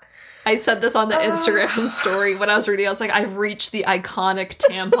 I said this on the Instagram story when I was reading. I was like, I've reached the iconic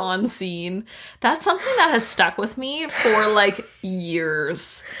tampon scene. That's something that has stuck with me for, like,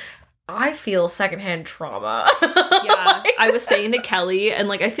 years. I feel secondhand trauma. Yeah. I was saying to Kelly, and,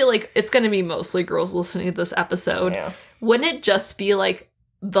 like, I feel like it's going to be mostly girls listening to this episode. Yeah. Wouldn't it just be, like,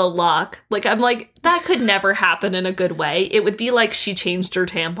 the luck? Like, I'm like, that could never happen in a good way. It would be like she changed her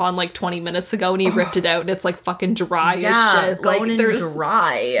tampon, like, 20 minutes ago and he ripped it out and it's, like, fucking dry as shit. Going Like, in there's...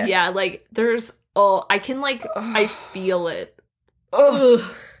 dry. Yeah, like, there's... Oh, I can, like... I feel it. Ugh.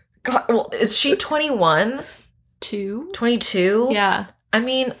 God, well, is she 21? 22? Yeah. I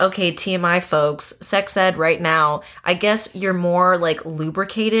mean, okay, TMI folks, sex ed right now, I guess you're more, like,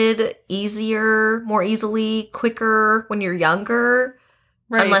 lubricated more easily, quicker when you're younger.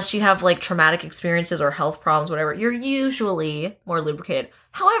 Right. Unless you have, like, traumatic experiences or health problems, whatever. You're usually more lubricated.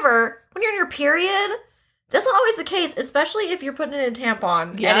 However, when you're in your period, that's not always the case, especially if you're putting in a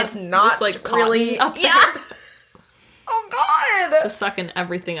tampon. Yeah, and it's not just, like, really... cotton up there. Yeah! Oh, God! Just sucking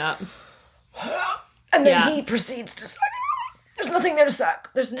everything up. And then Yeah. he proceeds to suck it off. There's nothing there to suck.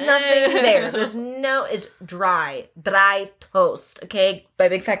 There's nothing there. There's no... It's dry. Dry toast, okay? By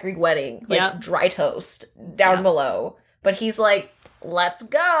Big Fat Greek Wedding. Like, Yep. dry toast. Down Yep. below. But he's like, let's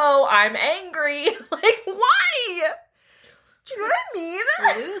go. I'm angry. Like, why? Do you know what I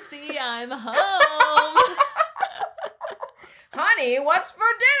mean? Lucy, I'm home. Honey, what's for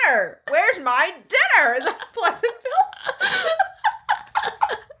dinner? Where's my dinner? Is that Pleasantville?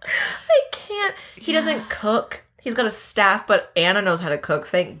 I can't. He doesn't cook. He's got a staff, but Anna knows how to cook.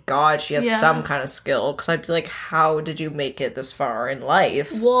 Thank God she has Yeah. some kind of skill. Because I'd be like, how did you make it this far in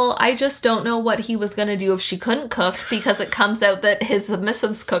life? Well, I just don't know what he was going to do if she couldn't cook because it comes out that his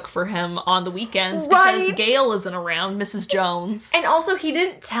submissives cook for him on the weekends because Right. Gail isn't around, Mrs. Jones. And also, he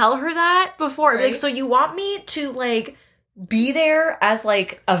didn't tell her that before. Like, Right. so you want me to, like, be there as,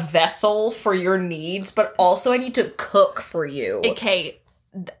 like, a vessel for your needs, but also I need to cook for you. Okay.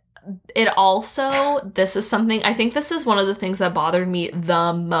 It also, this is something, I think this is one of the things that bothered me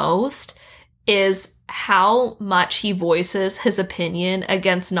the most, is how much he voices his opinion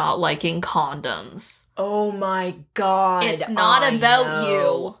against not liking condoms. Oh my God. It's not about know.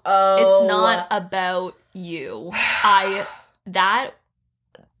 you. Oh. It's not about you. That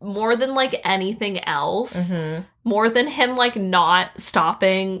more than like anything else, Mhm. more than him like not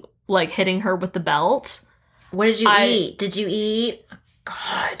stopping like hitting her with the belt. What did you eat? Did you eat?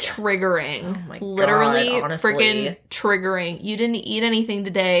 God. Triggering. Oh my God, Literally honestly. freaking triggering. You didn't eat anything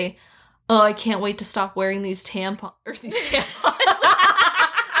today. Oh, I can't wait to stop wearing these tampons. Or these tampons.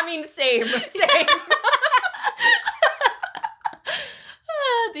 I mean, same.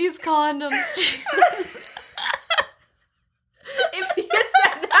 These condoms. Jesus. If he had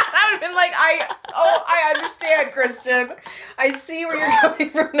said that, I would have been like, I understand, Christian. I see where you're coming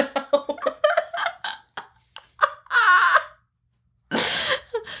from now.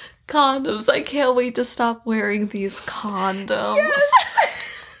 Condoms. I can't wait to stop wearing these condoms. Yes.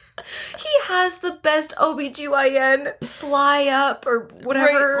 He has the best OBGYN fly up or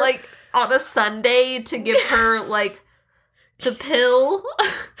whatever. Right, like on a Sunday to give her like the pill.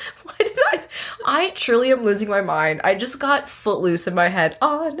 Why did I truly am losing my mind. I just got Footloose in my head.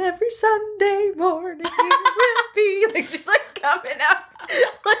 On every Sunday morning it will be like just like coming up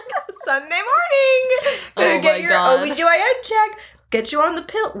like Sunday morning. Gonna Oh get my your God. OBGYN check. Get you on the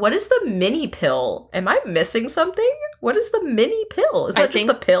pill. What is the mini pill? Am I missing something? What is the mini pill? Is that just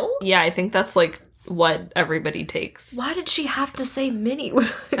the pill? Yeah, I think that's like what everybody takes. Why did she have to say mini?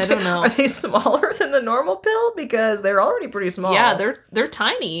 I don't know. Are they smaller than the normal pill? Because they're already pretty small. Yeah, they're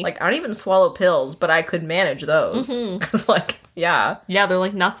tiny. Like, I don't even swallow pills, but I could manage those. Because, like, yeah. Yeah, they're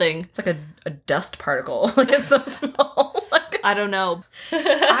like nothing. It's like a dust particle. Like, it's so small. Like, I don't know.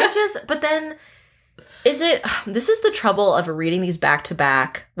 but then, this is the trouble of reading these back to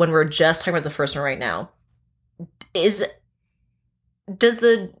back when we're just talking about the first one right now. Does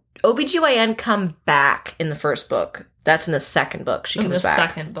the OBGYN come back in the first book? That's in the second book. She comes back. In the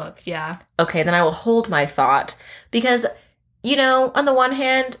second book, yeah. Okay, then I will hold my thought. Because, you know, on the one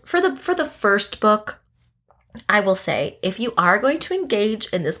hand, for the first book, I will say, if you are going to engage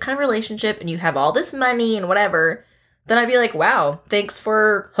in this kind of relationship and you have all this money and whatever, then I'd be like, wow, thanks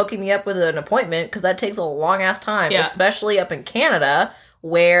for hooking me up with an appointment, because that takes a long ass time, especially up in Canada,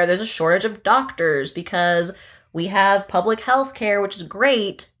 where there's a shortage of doctors, because we have public health care, which is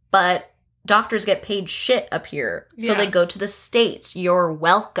great, but doctors get paid shit up here. So they go to the States. You're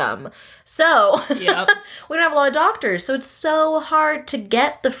welcome. So we don't have a lot of doctors. So it's so hard to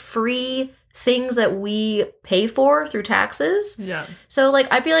get the free things that we pay for through taxes. Yeah. So,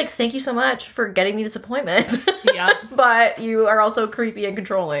 like, I'd be like, thank you so much for getting me this appointment. Yeah. But you are also creepy and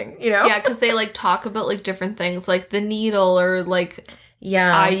controlling, you know? Yeah, because they, like, talk about, like, different things, like the needle or, like,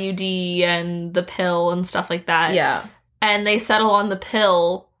 IUD and the pill and stuff like that. Yeah. And they settle on the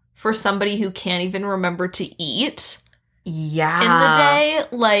pill for somebody who can't even remember to eat. Yeah. In the day,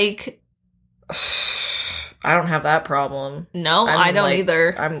 like... I don't have that problem. No, I don't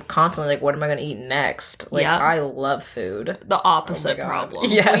either. I'm constantly like, what am I going to eat next? Like, I love food. The opposite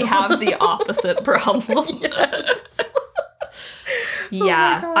problem. Yes. We have the opposite problem. Yes.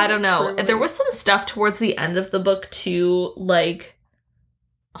 Yeah, God, I don't know. truly. There was some stuff towards the end of the book, too, like...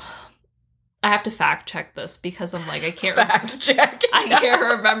 I have to fact check this because I'm like, I can't check. I can't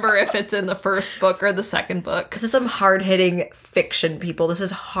remember if it's in the first book or the second book. This is some hard-hitting fiction, people. This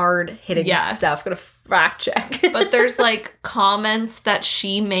is hard-hitting stuff. Gonna fact check. But there's like comments that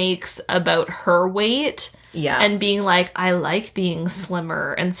she makes about her weight. Yeah. And being like, I like being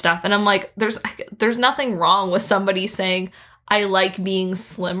slimmer and stuff. And I'm like, there's nothing wrong with somebody saying, I like being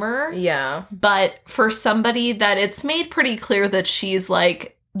slimmer. Yeah. But for somebody that it's made pretty clear that she's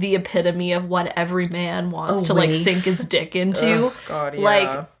like the epitome of what every man wants to like sink his dick into. Oh, God, yeah.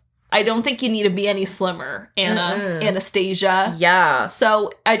 Like, I don't think you need to be any slimmer, Anastasia. Yeah.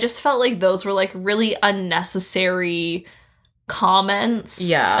 So I just felt like those were like really unnecessary comments.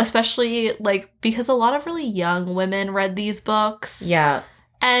 Yeah. Especially like because a lot of really young women read these books. Yeah.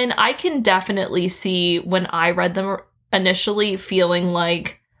 And I can definitely see when I read them initially feeling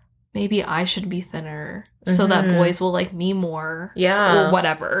like maybe I should be thinner so that boys will like me more. Yeah. Or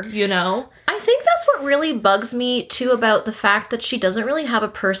whatever, you know? I think that's what really bugs me, too, about the fact that she doesn't really have a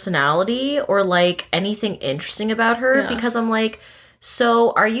personality or, like, anything interesting about her. Yeah. Because I'm like,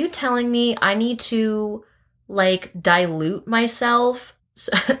 so are you telling me I need to, like, dilute myself?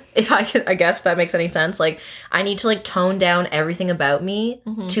 So, if I can, I guess, if that makes any sense. Like, I need to, like, tone down everything about me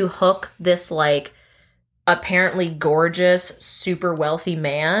to hook this, like, apparently gorgeous, super wealthy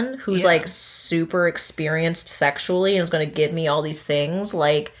man who's like super experienced sexually and is going to give me all these things.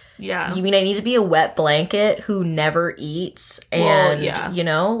 Like, you mean I need to be a wet blanket who never eats and, you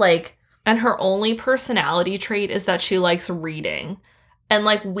know, like, And her only personality trait is that she likes reading. And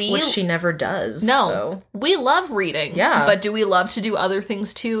like Which she never does. No. Though. We love reading. Yeah. But do we love to do other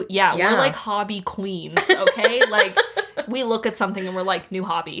things too? Yeah. Yeah. We're like hobby queens, okay? Like we look at something and we're like, new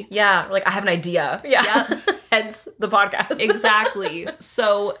hobby. Yeah. Like, I have an idea. Yeah. Hence the podcast. Exactly.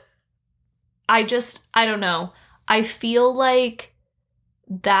 So I don't know. I feel like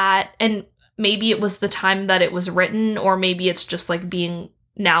that, and maybe it was the time that it was written, or maybe it's just like being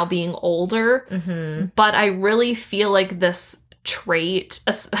older. Mm-hmm. But I really feel like this trait,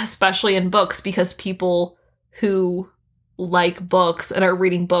 especially in books, because people who like books and are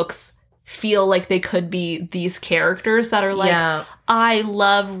reading books feel like they could be these characters that are like, I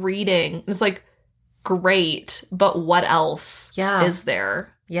love reading. It's like, great, but what else is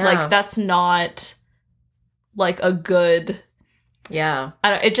there? Yeah. Like, that's not like a good...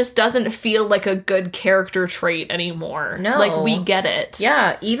 it just doesn't feel like a good character trait anymore. No. Like, we get it.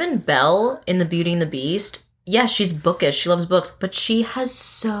 Yeah, even Belle in The Beauty and the Beast, she's bookish, she loves books, but she has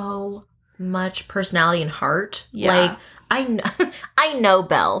so much personality and heart. Yeah. Like, I know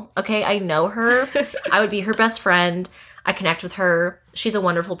Belle, okay? I know her. I would be her best friend. I connect with her. She's a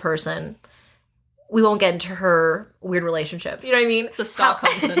wonderful person. We won't get into her weird relationship. You know what I mean? The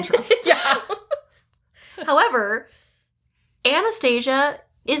Stockholm Syndrome. Yeah. However, Anastasia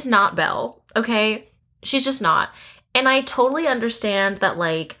is not Belle, okay? She's just not. And I totally understand that,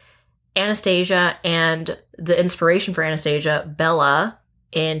 like, Anastasia and the inspiration for Anastasia, Bella,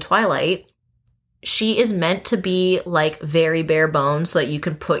 in Twilight, she is meant to be, like, very bare bones so that you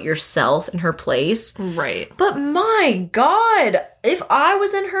can put yourself in her place. Right. But my God, if I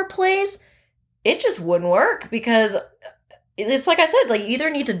was in her place, it just wouldn't work, because it's like I said, it's like you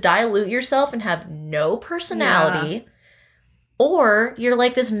either need to dilute yourself and have no personality, or you're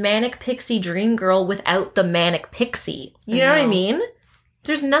like this manic pixie dream girl without the manic pixie. You know what I mean?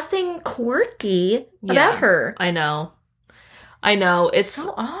 There's nothing quirky about her. I know. It's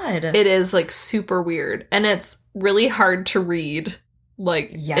so odd. It is, like, super weird. And it's really hard to read.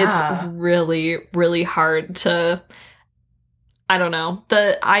 Like, it's really, really hard to... I don't know.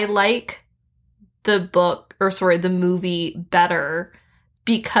 I like the movie better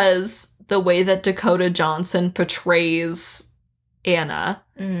because the way that Dakota Johnson portrays Anna,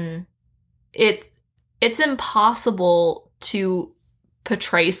 it's impossible to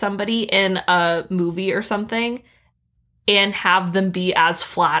portray somebody in a movie or something and have them be as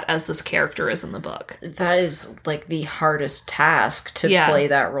flat as this character is in the book. That is, like, the hardest task to play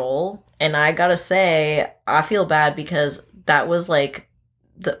that role. And I gotta say, I feel bad because that was, like,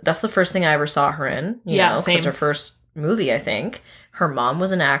 that's the first thing I ever saw her in. You know, same. It's her first movie, I think. Her mom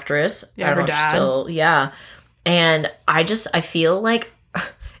was an actress. Yeah, I don't her know if dad. she's still, And I feel like,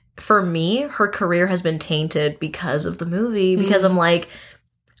 for me, her career has been tainted because of the movie. Because I'm like,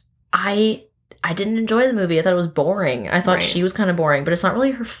 I didn't enjoy the movie. I thought it was boring. I thought she was kind of boring, but it's not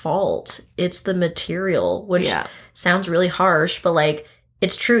really her fault. It's the material, which sounds really harsh, but, like,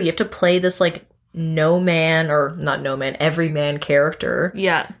 it's true. You have to play this, like, everyman character.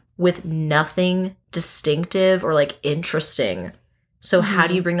 Yeah. With nothing distinctive or, like, interesting. So how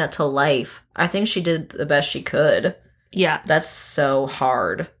do you bring that to life? I think she did the best she could. Yeah. That's so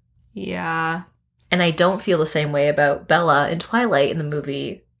hard. Yeah. And I don't feel the same way about Bella in Twilight in the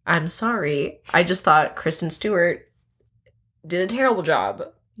movie. I'm sorry. I just thought Kristen Stewart did a terrible job.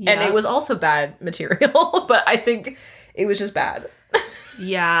 Yeah. And it was also bad material, but I think it was just bad.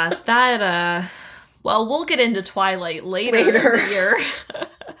 Yeah, that, well, we'll get into Twilight later in the year.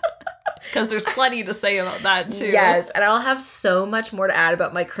 Because there's plenty to say about that, too. Yes, and I'll have so much more to add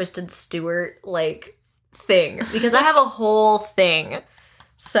about my Kristen Stewart, like, thing. Because I have a whole thing.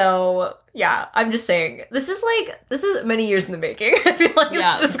 So, yeah, I'm just saying, this is many years in the making, I feel like,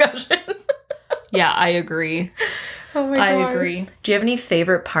 this discussion. Yeah, I agree. Oh my God. I agree. Do you have any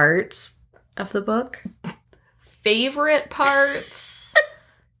favorite parts of the book? Favorite parts?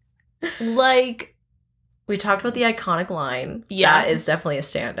 Like... We talked about the iconic line. Yeah. That is definitely a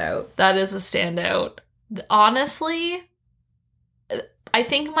standout. That is a standout. Honestly, I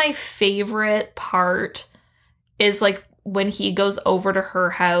think my favorite part is, like, when he goes over to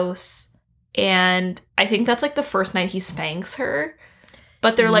her house, and I think that's, like, the first night he spanks her.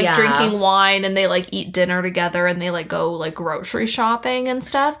 But they're, like, drinking wine, and they, like, eat dinner together, and they, like, go, like, grocery shopping and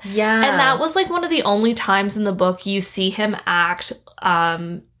stuff. Yeah. And that was, like, one of the only times in the book you see him act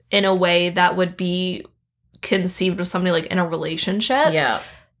in a way that would be conceived of somebody, like, in a relationship. Yeah.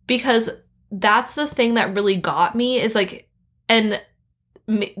 Because that's the thing that really got me, is, like, and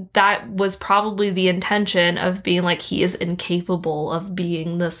that was probably the intention of being, like, he is incapable of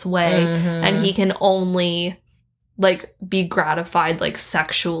being this way, and he can only, like be gratified like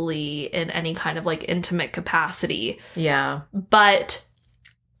sexually in any kind of like intimate capacity. Yeah. But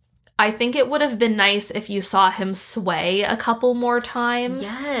I think it would have been nice if you saw him sway a couple more times.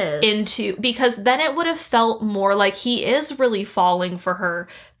 Yes. Because then it would have felt more like he is really falling for her,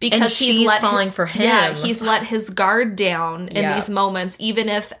 because and she's falling for him. Yeah, he's let his guard down in these moments, even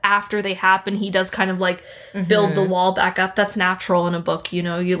if after they happen he does kind of like build the wall back up. That's natural in a book, you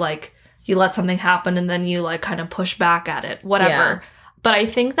know, you let something happen and then you like kind of push back at it, whatever. Yeah. But I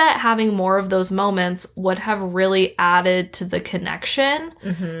think that having more of those moments would have really added to the connection,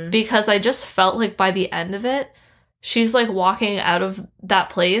 because I just felt like by the end of it, she's like walking out of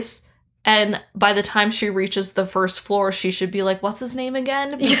that place, and by the time she reaches the first floor, she should be like, what's his name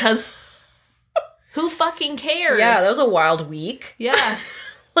again? Because who fucking cares? Yeah, that was a wild week. Yeah.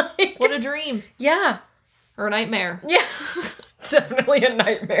 Like, what a dream. Yeah. Or a nightmare. Yeah. Definitely a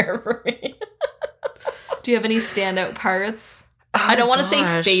nightmare for me. Do you have any standout parts? I don't want to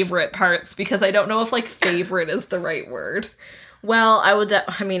say favorite parts, because I don't know if like favorite is the right word. Well, I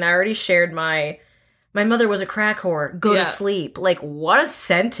already shared my mother was a crack whore. Go to sleep. Like, what a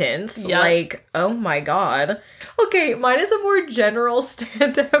sentence. Yep. Like, oh my God. Okay, mine is a more general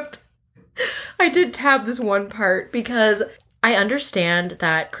standout. I did tab this one part because I understand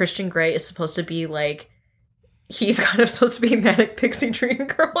that Christian Grey is supposed to be like, he's kind of supposed to be manic pixie dream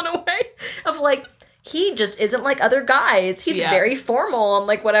girl in a way of like, he just isn't like other guys. He's very formal and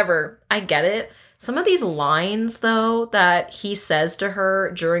like whatever. I get it. Some of these lines, though, that he says to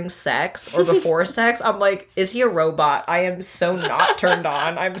her during sex or before sex, I'm like, is he a robot? I am so not turned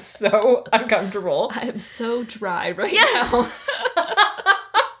on. I'm so uncomfortable. I'm so dry right now.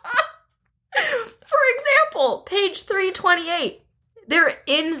 For example, page 328. They're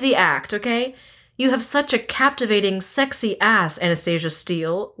in the act, okay? You have such a captivating, sexy ass, Anastasia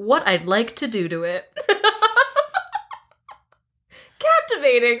Steele. What I'd like to do to it.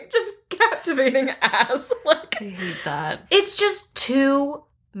 Captivating. Just captivating ass. Like, I hate that. It's just too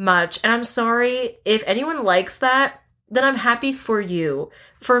much. And I'm sorry, if anyone likes that, then I'm happy for you.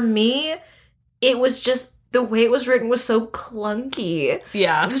 For me, it was just, the way it was written was so clunky.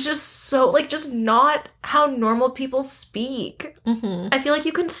 Yeah. It was just so, like, just not how normal people speak. I feel like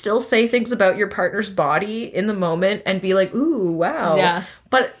you can still say things about your partner's body in the moment and be like, ooh, wow. Yeah.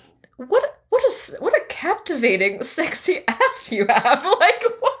 But what a captivating, sexy ass you have. Like,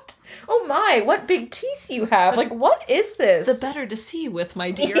 what? Oh my, what big teeth you have. Like, what is this? The better to see with,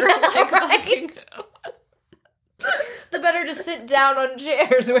 my dear. Yeah, like, right? The better to sit down on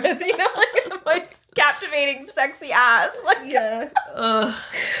chairs with, you know, like my captivating, sexy ass. Like, yeah.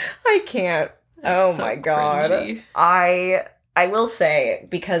 I can't. Oh so my God. Cringy. I will say,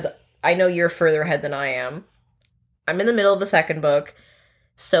 because I know you're further ahead than I am, I'm in the middle of the second book.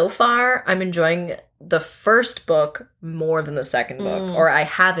 So far, I'm enjoying the first book more than the second book, or I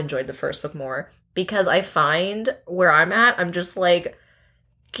have enjoyed the first book more, because I find where I'm at, I'm just like,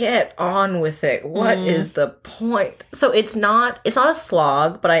 get on with it. What is the point? So it's not a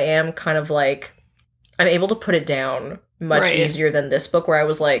slog, but I am kind of like, I'm able to put it down much easier than this book, where I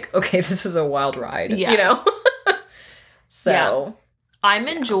was like, okay, this is a wild ride, you know? So I'm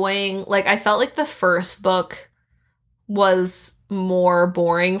enjoying, like, I felt like the first book was more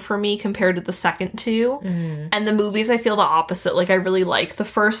boring for me compared to the second two. And the movies, I feel the opposite. Like, I really like the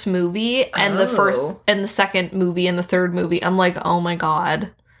first movie, and the second movie and the third movie, I'm like, oh my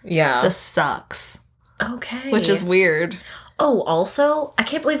God. Yeah. This sucks. Okay. Which is weird. Oh, also, I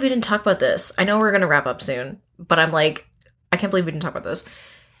can't believe we didn't talk about this. I know we're going to wrap up soon, but I'm like, I can't believe we didn't talk about this.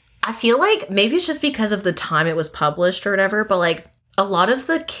 I feel like maybe it's just because of the time it was published or whatever, but like, a lot of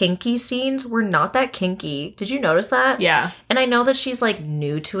the kinky scenes were not that kinky. Did you notice that? Yeah. And I know that she's like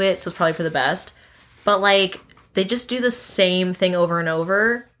new to it, so it's probably for the best. But like, they just do the same thing over and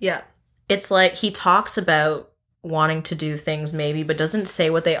over. Yeah. It's like, he talks about wanting to do things maybe, but doesn't say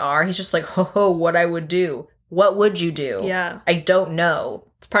what they are. He's just like, ho, what I would do. What would you do? Yeah. I don't know.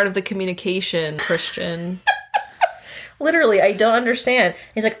 It's part of the communication, Christian. Literally, I don't understand.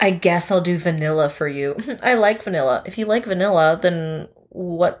 He's like, I guess I'll do vanilla for you. I like vanilla. If you like vanilla, then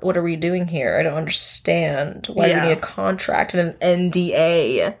what are we doing here? I don't understand. Why do we need a contract and an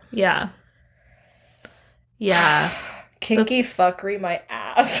NDA? Yeah. Yeah. Kinky fuckery my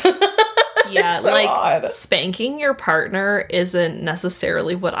ass. Yeah, so like, odd. Spanking your partner isn't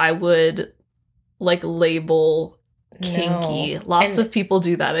necessarily what I would, like, label kinky. No. Lots of people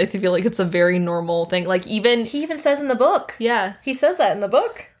do that. I feel like it's a very normal thing. Like, even... He even says in the book. Yeah. He says that in the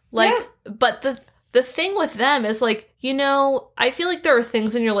book. Like, yeah. But the thing with them is, like, you know, I feel like there are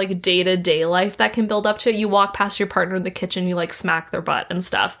things in your, like, day-to-day life that can build up to it. You walk past your partner in the kitchen, you, like, smack their butt and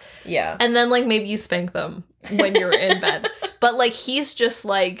stuff. Yeah. And then, like, maybe you spank them when you're in bed. But, like, he's just,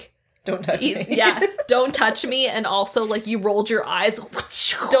 like... Don't touch me. Yeah, don't touch me. And also, like, you rolled your eyes.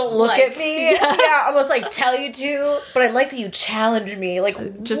 Don't look like, at me. Yeah, almost like tell you to. But I like that you challenge me.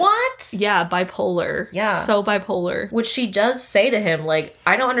 Like, just, what? Yeah, bipolar. Yeah. So bipolar. Which she does say to him, like,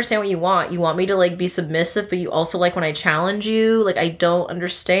 I don't understand what you want. You want me to, like, be submissive, but you also like when I challenge you? Like, I don't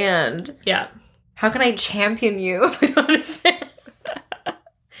understand. Yeah. How can I champion you if I don't understand?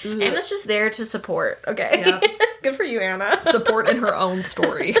 Anna's just there to support, okay? Yeah. Good for you, Anna. Support in her own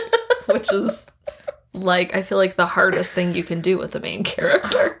story, which is, like, I feel like the hardest thing you can do with the main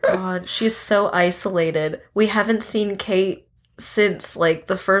character. Oh, God, she's so isolated. We haven't seen Kate since, like,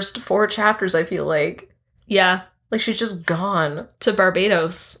 the first 4 chapters, I feel like. Yeah. Like, she's just gone. To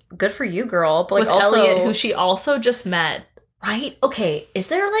Barbados. Good for you, girl. But, like, with also... Elliot, who she also just met. Right? Okay, is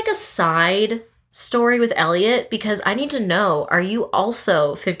there, like, a side story with Elliot? Because I need to know, are you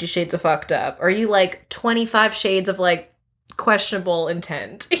also 50 Shades of Fucked Up? Are you, like, 25 shades of, like, questionable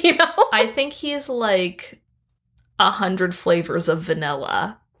intent? You know? I think he's, like, 100 flavors of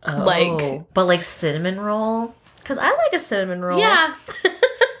vanilla. Oh, like... But, like, cinnamon roll? Because I like a cinnamon roll. Yeah.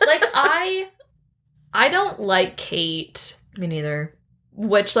 Like, I don't like Kate. Me neither.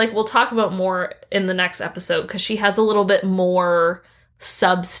 Which, like, we'll talk about more in the next episode, because she has a little bit more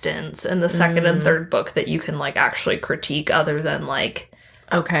substance in the second and third book that you can, like, actually critique, other than, like,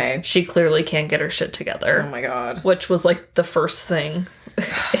 okay, she clearly can't get her shit together. Oh my God. Which was, like, the first thing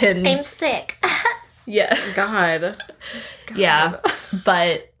in... I'm sick. Yeah. God. Yeah.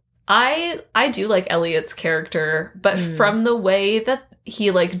 But I do like Elliot's character, but from the way that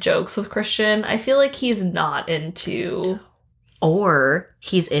he, like, jokes with Christian, I feel like he's not into... Or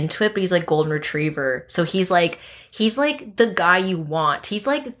he's into it, but he's like golden retriever. So he's like the guy you want. He's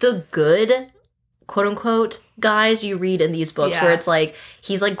like the good, quote unquote, guys you read in these books, where it's like,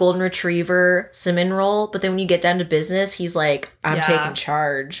 he's like golden retriever, cinnamon roll, but then when you get down to business, he's like, I'm taking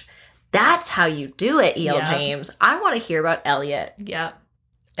charge. That's how you do it, E.L. James. I want to hear about Elliot. Yeah.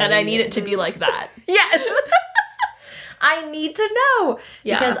 And I need it to be like that. Yes. I need to know.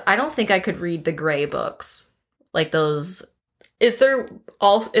 Yeah. Because I don't think I could read the Grey books. Like those... Is there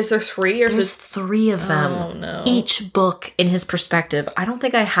 3 or There's 3 of them. Oh no. Each book in his perspective. I don't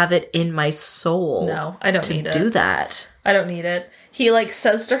think I have it in my soul. No, I don't need it. To do that. I don't need it. He, like,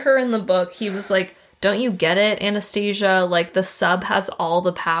 says to her in the book, he was like, don't you get it, Anastasia? Like, the sub has all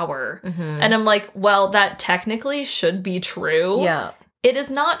the power. And I'm like, well, that technically should be true. Yeah. It is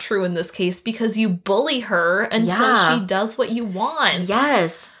not true in this case, because you bully her until she does what you want.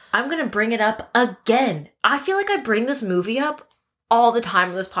 Yes. I'm going to bring it up again. I feel like I bring this movie up all the time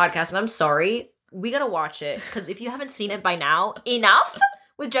on this podcast, and I'm sorry. We got to watch it, because if you haven't seen it by now, enough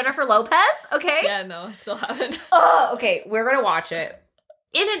with Jennifer Lopez, okay? Yeah, no, I still haven't. Oh, okay. We're going to watch it.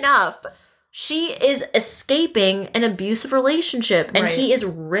 In Enough, she is escaping an abusive relationship, and he is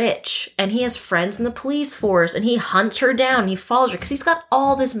rich, and he has friends in the police force, and he hunts her down, he follows her, because he's got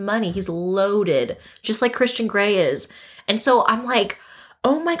all this money. He's loaded, just like Christian Grey is. And so I'm like...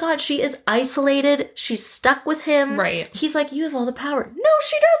 oh my God, she is isolated. She's stuck with him. Right. He's like, you have all the power. No,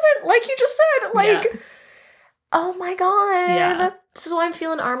 she doesn't. Like you just said. Like, oh my God. Yeah. This is why I'm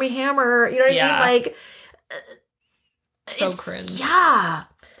feeling Army Hammer. You know what I mean? Like, so cringe. Yeah.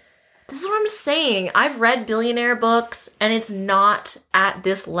 This is what I'm saying. I've read billionaire books, and it's not at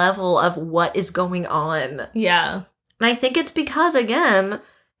this level of what is going on. Yeah. And I think it's because, again,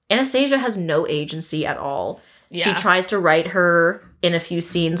 Anastasia has no agency at all. Yeah. She tries to write her in a few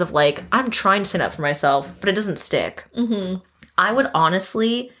scenes of like, I'm trying to stand up for myself, but it doesn't stick. I would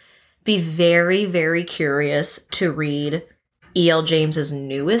honestly be very, very curious to read E.L. James's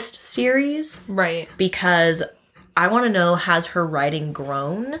newest series. Right. Because I want to know, has her writing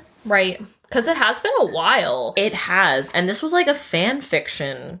grown? Right. Because it has been a while. It has. And this was like a fan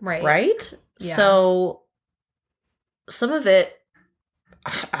fiction. Right? Yeah. So some of it,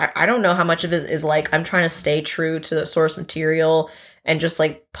 I don't know how much of it is like, I'm trying to stay true to the source material and just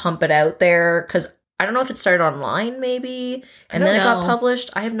like pump it out there. Because I don't know if it started online maybe and then it got published.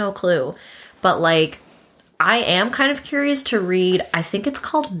 I have no clue. But like, I am kind of curious to read, I think it's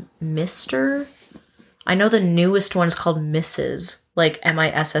called Mr. I know the newest one is called Mrs. Like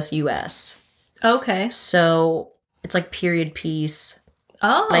MISSUS. Okay. So it's like period piece.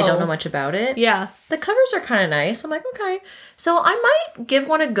 Oh. And I don't know much about it. Yeah. The covers are kind of nice. I'm like, okay. So I might give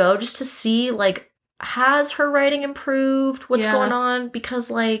one a go just to see, like, has her writing improved? What's going on? Because,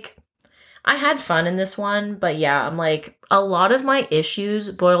 like, I had fun in this one. But yeah, I'm like, a lot of my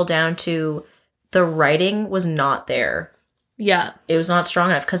issues boil down to the writing was not there. Yeah. It was not strong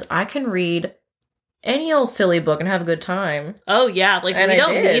enough because I can read any old silly book and have a good time. Oh, yeah. Like, And we I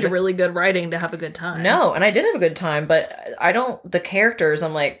don't did. need really good writing to have a good time. No, and I did have a good time, but the characters,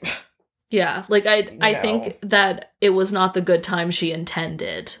 I'm like, Yeah. Like, I No. think that it was not the good time she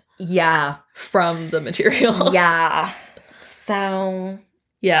intended yeah, from the material. yeah. So,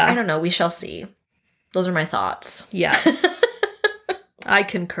 Yeah. I don't know. We shall see. Those are my thoughts. Yeah. I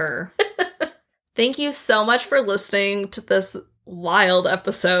concur. Thank you so much for listening to this wild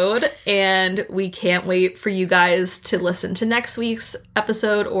episode, and we can't wait for you guys to listen to next week's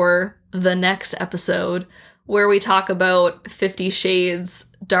episode or the next episode where we talk about 50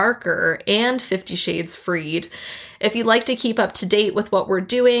 Shades Darker and 50 Shades Freed. If you'd like to keep up to date with what we're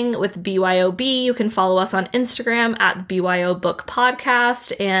doing with BYOB, you can follow us on Instagram at BYO Book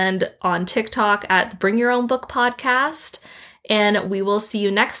Podcast and on TikTok at Bring Your Own Book Podcast. And we will see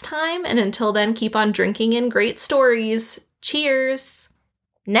you next time. And until then, keep on drinking in great stories. Cheers!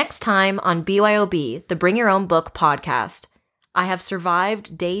 Next time on BYOB, the Bring Your Own Book podcast. I have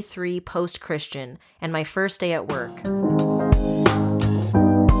survived day 3 post-Christian and my first day at work.